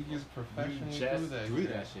non-shade. You just professionally You just threw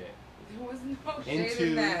that shit. shit. There was no shade Into-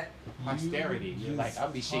 in that. Posterity. You're like, I'll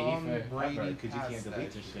be shady Tom forever Brady because you can't passed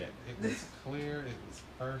delete that your shit. It was clear. It was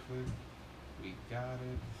perfect. We got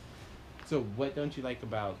it. So, what don't you like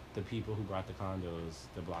about the people who brought the condos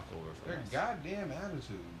the block over from Their us? goddamn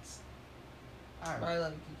attitudes. I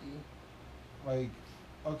love Kiki. Like,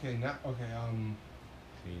 okay, Clean it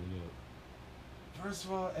up. first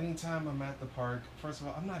of all, anytime I'm at the park, first of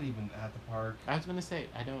all, I'm not even at the park. I was gonna say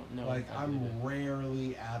I don't know. Like, if I did it. I'm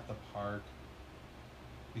rarely at the park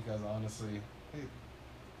because honestly,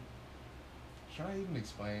 should I even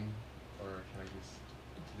explain, or should I just?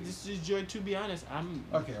 This is your. To be honest, I'm.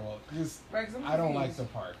 Okay, well, just Right, 'cause I'm I don't like confused.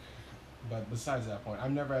 the park, but besides that point,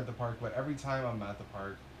 I'm never at the park. But every time I'm at the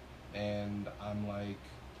park, and I'm like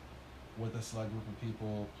with a select group of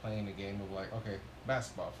people playing a game of like, okay,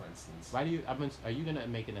 basketball, for instance. Why do you? Are you gonna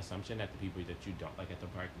make an assumption that the people that you don't like at the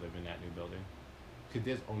park live in that new building? Because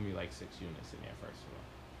there's only like 6 units in there. First of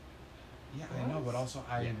all, Yeah, I know, but also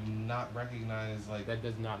I Yeah. not recognize like. that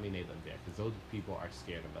does not mean they live there. Because those people are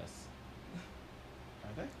scared of us.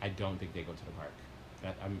 Are they? I don't think they go to the park.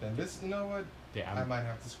 That I'm. Then this, you know what? They, I I'm might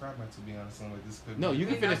have to scrap my. To be honest, I'm like this could. No, be- you I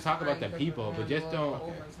can mean, finish that's talking about fine, the 'cause people, we're but gonna just go don't. Okay.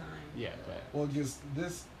 overtime. Yeah, but Well, just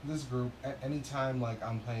this group. Anytime like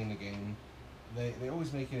I'm playing a game, they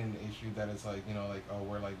always make it an issue that it's like like oh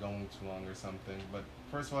we're like going too long or something. But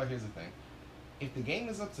first of all, here's the thing: if the game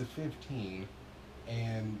is up to 15,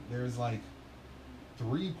 and there's like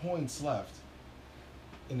 3 points left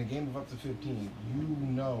in a game of up to 15,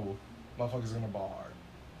 motherfuckers are gonna ball hard.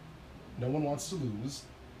 No one wants to lose.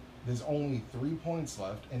 There's only 3 points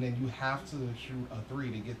left, and then you have to shoot a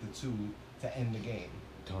 3 to get the 2 to end the game.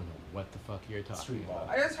 don't know what the fuck you're talking Street ball.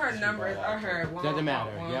 about. I just heard Street numbers. ball I out heard one, Doesn't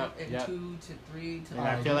matter. one, Yep, and yep. 2 to 3 to. And I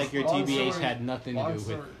Alright, feel like your long TBH story- had nothing to long do with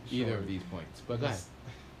story either of short, these points. But go ahead.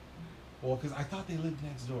 Well, because I thought they lived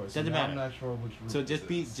next door, so Doesn't now matter. I'm not sure which route So this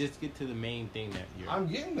is. just get to the main thing that you're. I'm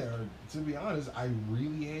getting there. To be honest, I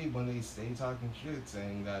really hate when they stay talking shit,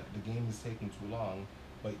 saying that the game is taking too long.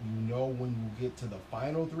 But when you get to the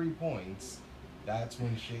final 3 points, that's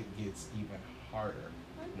when shit gets even harder.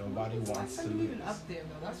 Nobody wants to lose. Even up there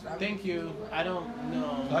though. That's what I'm Thank you. I don't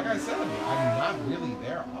know. Like I said, I'm not really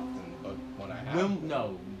there often, but when I have,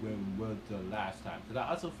 When was the last time? Because I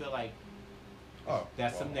also feel like oh,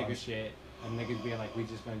 that's well, some nigga shit. And niggas being like, we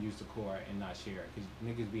just gonna use the core and not share it. Because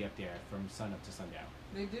niggas be up there from sun up to sundown.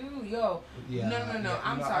 They do, yo. Yeah, no. yeah,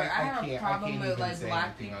 I'm no, sorry. I have a can't- problem can't with even like say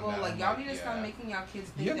black anything on people. that. Like I'm y'all need to stop yeah. making y'all kids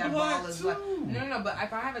think You're that black ball is black. too. No. But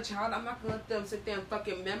if I have a child, I'm not gonna let them sit there and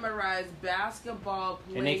fucking memorize basketball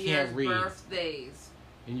And they can't players' read. birthdays.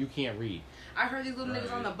 And you can't read. I heard these little niggas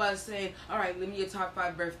Right. on the bus saying, "All right, give me your top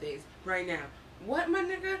 5 birthdays right now." What, my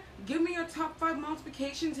nigga? Give me your top 5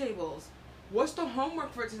 multiplication tables. What's the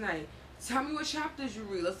homework for tonight? Tell me what chapters you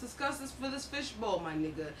read. Let's discuss this for this fishbowl, my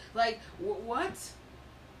nigga. Like, what?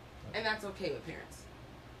 And that's okay with parents.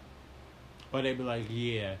 Or they be like,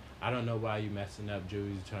 yeah, I don't know why you messing up.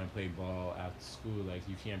 Joey's trying to play ball after school. Like,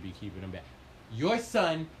 you can't be keeping him back. Your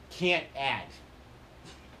son can't add.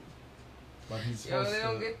 But he's Yo, supposed they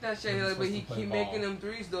don't to- get that shit. he's Like, but supposed he to play keep ball. making them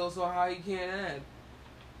threes though, so how he can't add?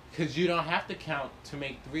 Because you don't have to count to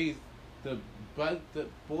make threes. The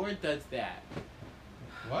board does that.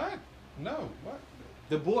 What? No. What?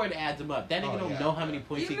 The board adds them up. That nigga Oh, don't yeah, know how yeah. many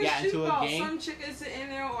points he Even got into a shootball, game. some chick is sitting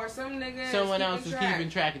there or some nigga. Someone is else is track. keeping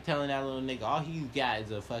track and telling that little nigga all he's got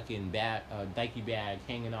is a fucking Nike bag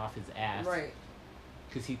hanging off his ass. Right.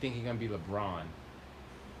 Because he think he gonna be LeBron.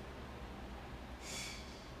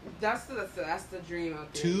 That's the dream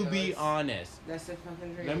out there. To yo. be It's- honest, That's the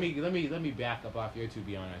fucking dream. let me back up off here. To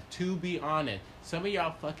be honest, some of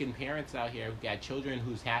y'all fucking parents out here who got children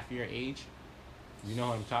who's half your age. You know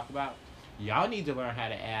what I'm talking about? Y'all need to learn how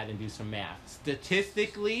to add and do some math.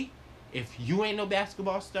 Statistically, if you ain't no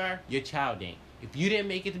basketball star, your child ain't. If you didn't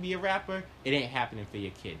make it to be a rapper, it ain't happening for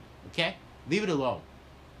your kid. Okay? Leave it alone.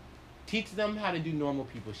 Teach them how to do normal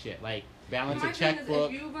people shit, like balance My a thing is,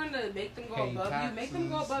 checkbook. if you're gonna make them go Pay above you, make them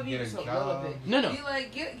go taxes, above you get a just a little job. bit. No. Be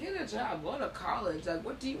like, get a job, go to college. Like,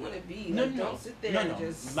 what do you want to be? No, Like, no, don't sit there no, and no.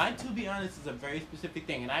 just. Mine, to be honest, is a very specific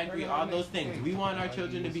thing, and I agree. Right, All no, those next things. thing. We want our How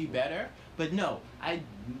children to be useful. better, but no, I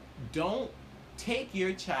don't take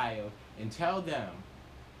your child and tell them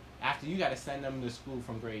after you got to send them to school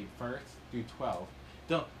from grade 1st through 12th.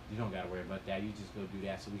 You don't gotta worry about that. You just go do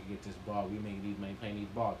that so we can get this ball. We make these money playing these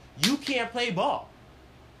balls. You can't play ball.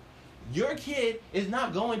 Your kid is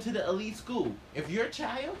not going to the elite school. If your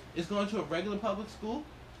child is going to a regular public school,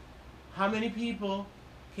 how many people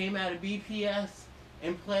came out of BPS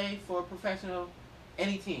and play for a professional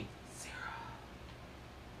any team? 0.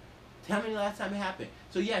 Tell me the last time it happened.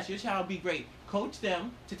 So yes, your child will be great. Coach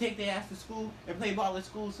them to take their ass to school and play ball at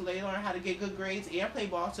school so they learn how to get good grades and play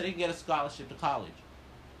ball so they can get a scholarship to college.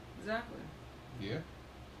 Exactly. Yeah.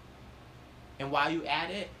 And while you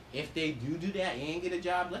at it, if they do that and get a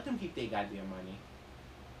job, let them keep their goddamn money.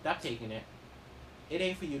 Stop taking it. It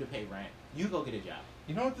ain't for you to pay rent. You go get a job.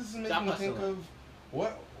 You know what this is making Stop me think hustling. of?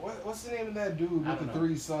 What's the name of that dude I with the don't know.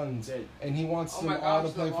 3 sons? That- And he wants Oh them my all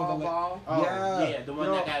gosh, to play the for the ball. Oh, Yeah. the one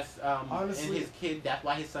You that know, got and honestly- his kid. That's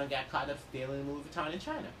why his son got caught up stealing Louis Vuitton in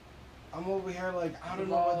China. I'm over here like I don't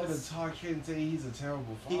The know whether balls. to talk here and say he's a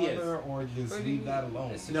terrible He is. father or just What do leave you that mean?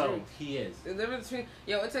 alone. It's No, true. he is. The difference between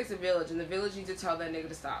it takes a village, and the village needs to tell that nigga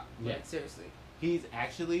to stop. Yeah. Like, seriously. He's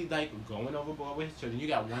actually like going overboard with his children. You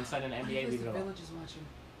got one son in the NBA. Because Leave it the alone. village is watching.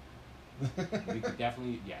 We could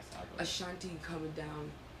definitely yes. I'll go. Ashanti coming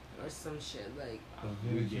down, or some shit like. The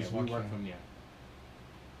village Yeah, is we work watching. from there.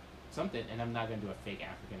 Something, and I'm not gonna do a fake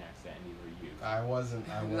African accent, and neither are you. I wasn't.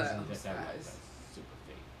 No. That was Guys. that's super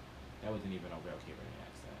fake. That wasn't even a real Caribbean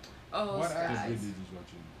accent. Oh, What Just skies. really just what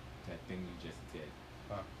you that thing you just did.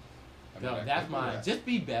 I mean, No, I that's could do mine. that. Just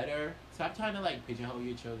be better. Stop trying to like pigeonhole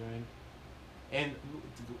your children. And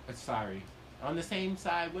sorry, on the same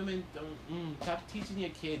side, women don't stop teaching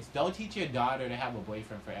your kids. Don't teach your daughter to have a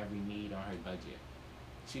boyfriend for every need on her budget.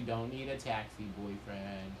 She don't need a taxi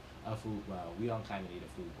boyfriend, a food. Well, we don't kind of need a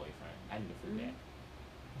food boyfriend. I need a food dad.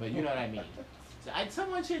 But you know what I mean. So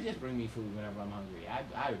someone should just bring me food whenever I'm hungry.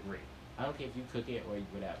 I agree. I don't care if you cook it or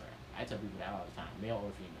whatever. I tell people that all the time, male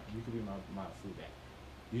or female. You could be my food dad.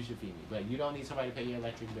 You should feed me, but you don't need somebody to pay your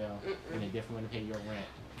electric bill and a different one to pay your rent.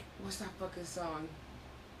 What's that fucking song?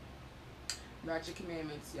 Ratchet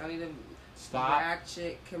Commandments. Y'all need to. Stop.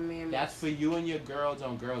 Ratchet Commandments. That's for you and your girls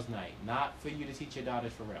on girls' night, not for you to teach your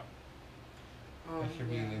daughters for real. Oh, That should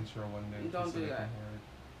be yeah. an intro one day. Don't so do they can that. hear it.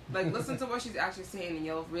 Like, listen to what she's actually saying, and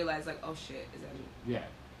you'll realize, like, oh shit, is that me? Yeah,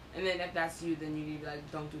 And then if that's you, then you need to be like,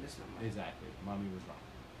 don't do this no more. exactly. Mommy was wrong,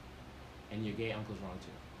 and your gay uncle's wrong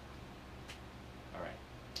too. All right.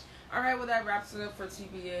 All right, well, that wraps it up for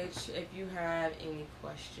TBH. If you have any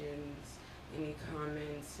questions, any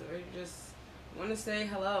comments, or you just want to say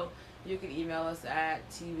hello, you can email us at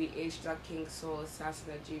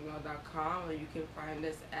tbh.kingsoulasssassin@gmail.com, or you can find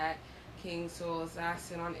us at King Soul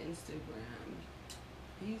Assassin on Instagram.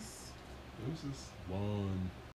 Peace. Deuces. One.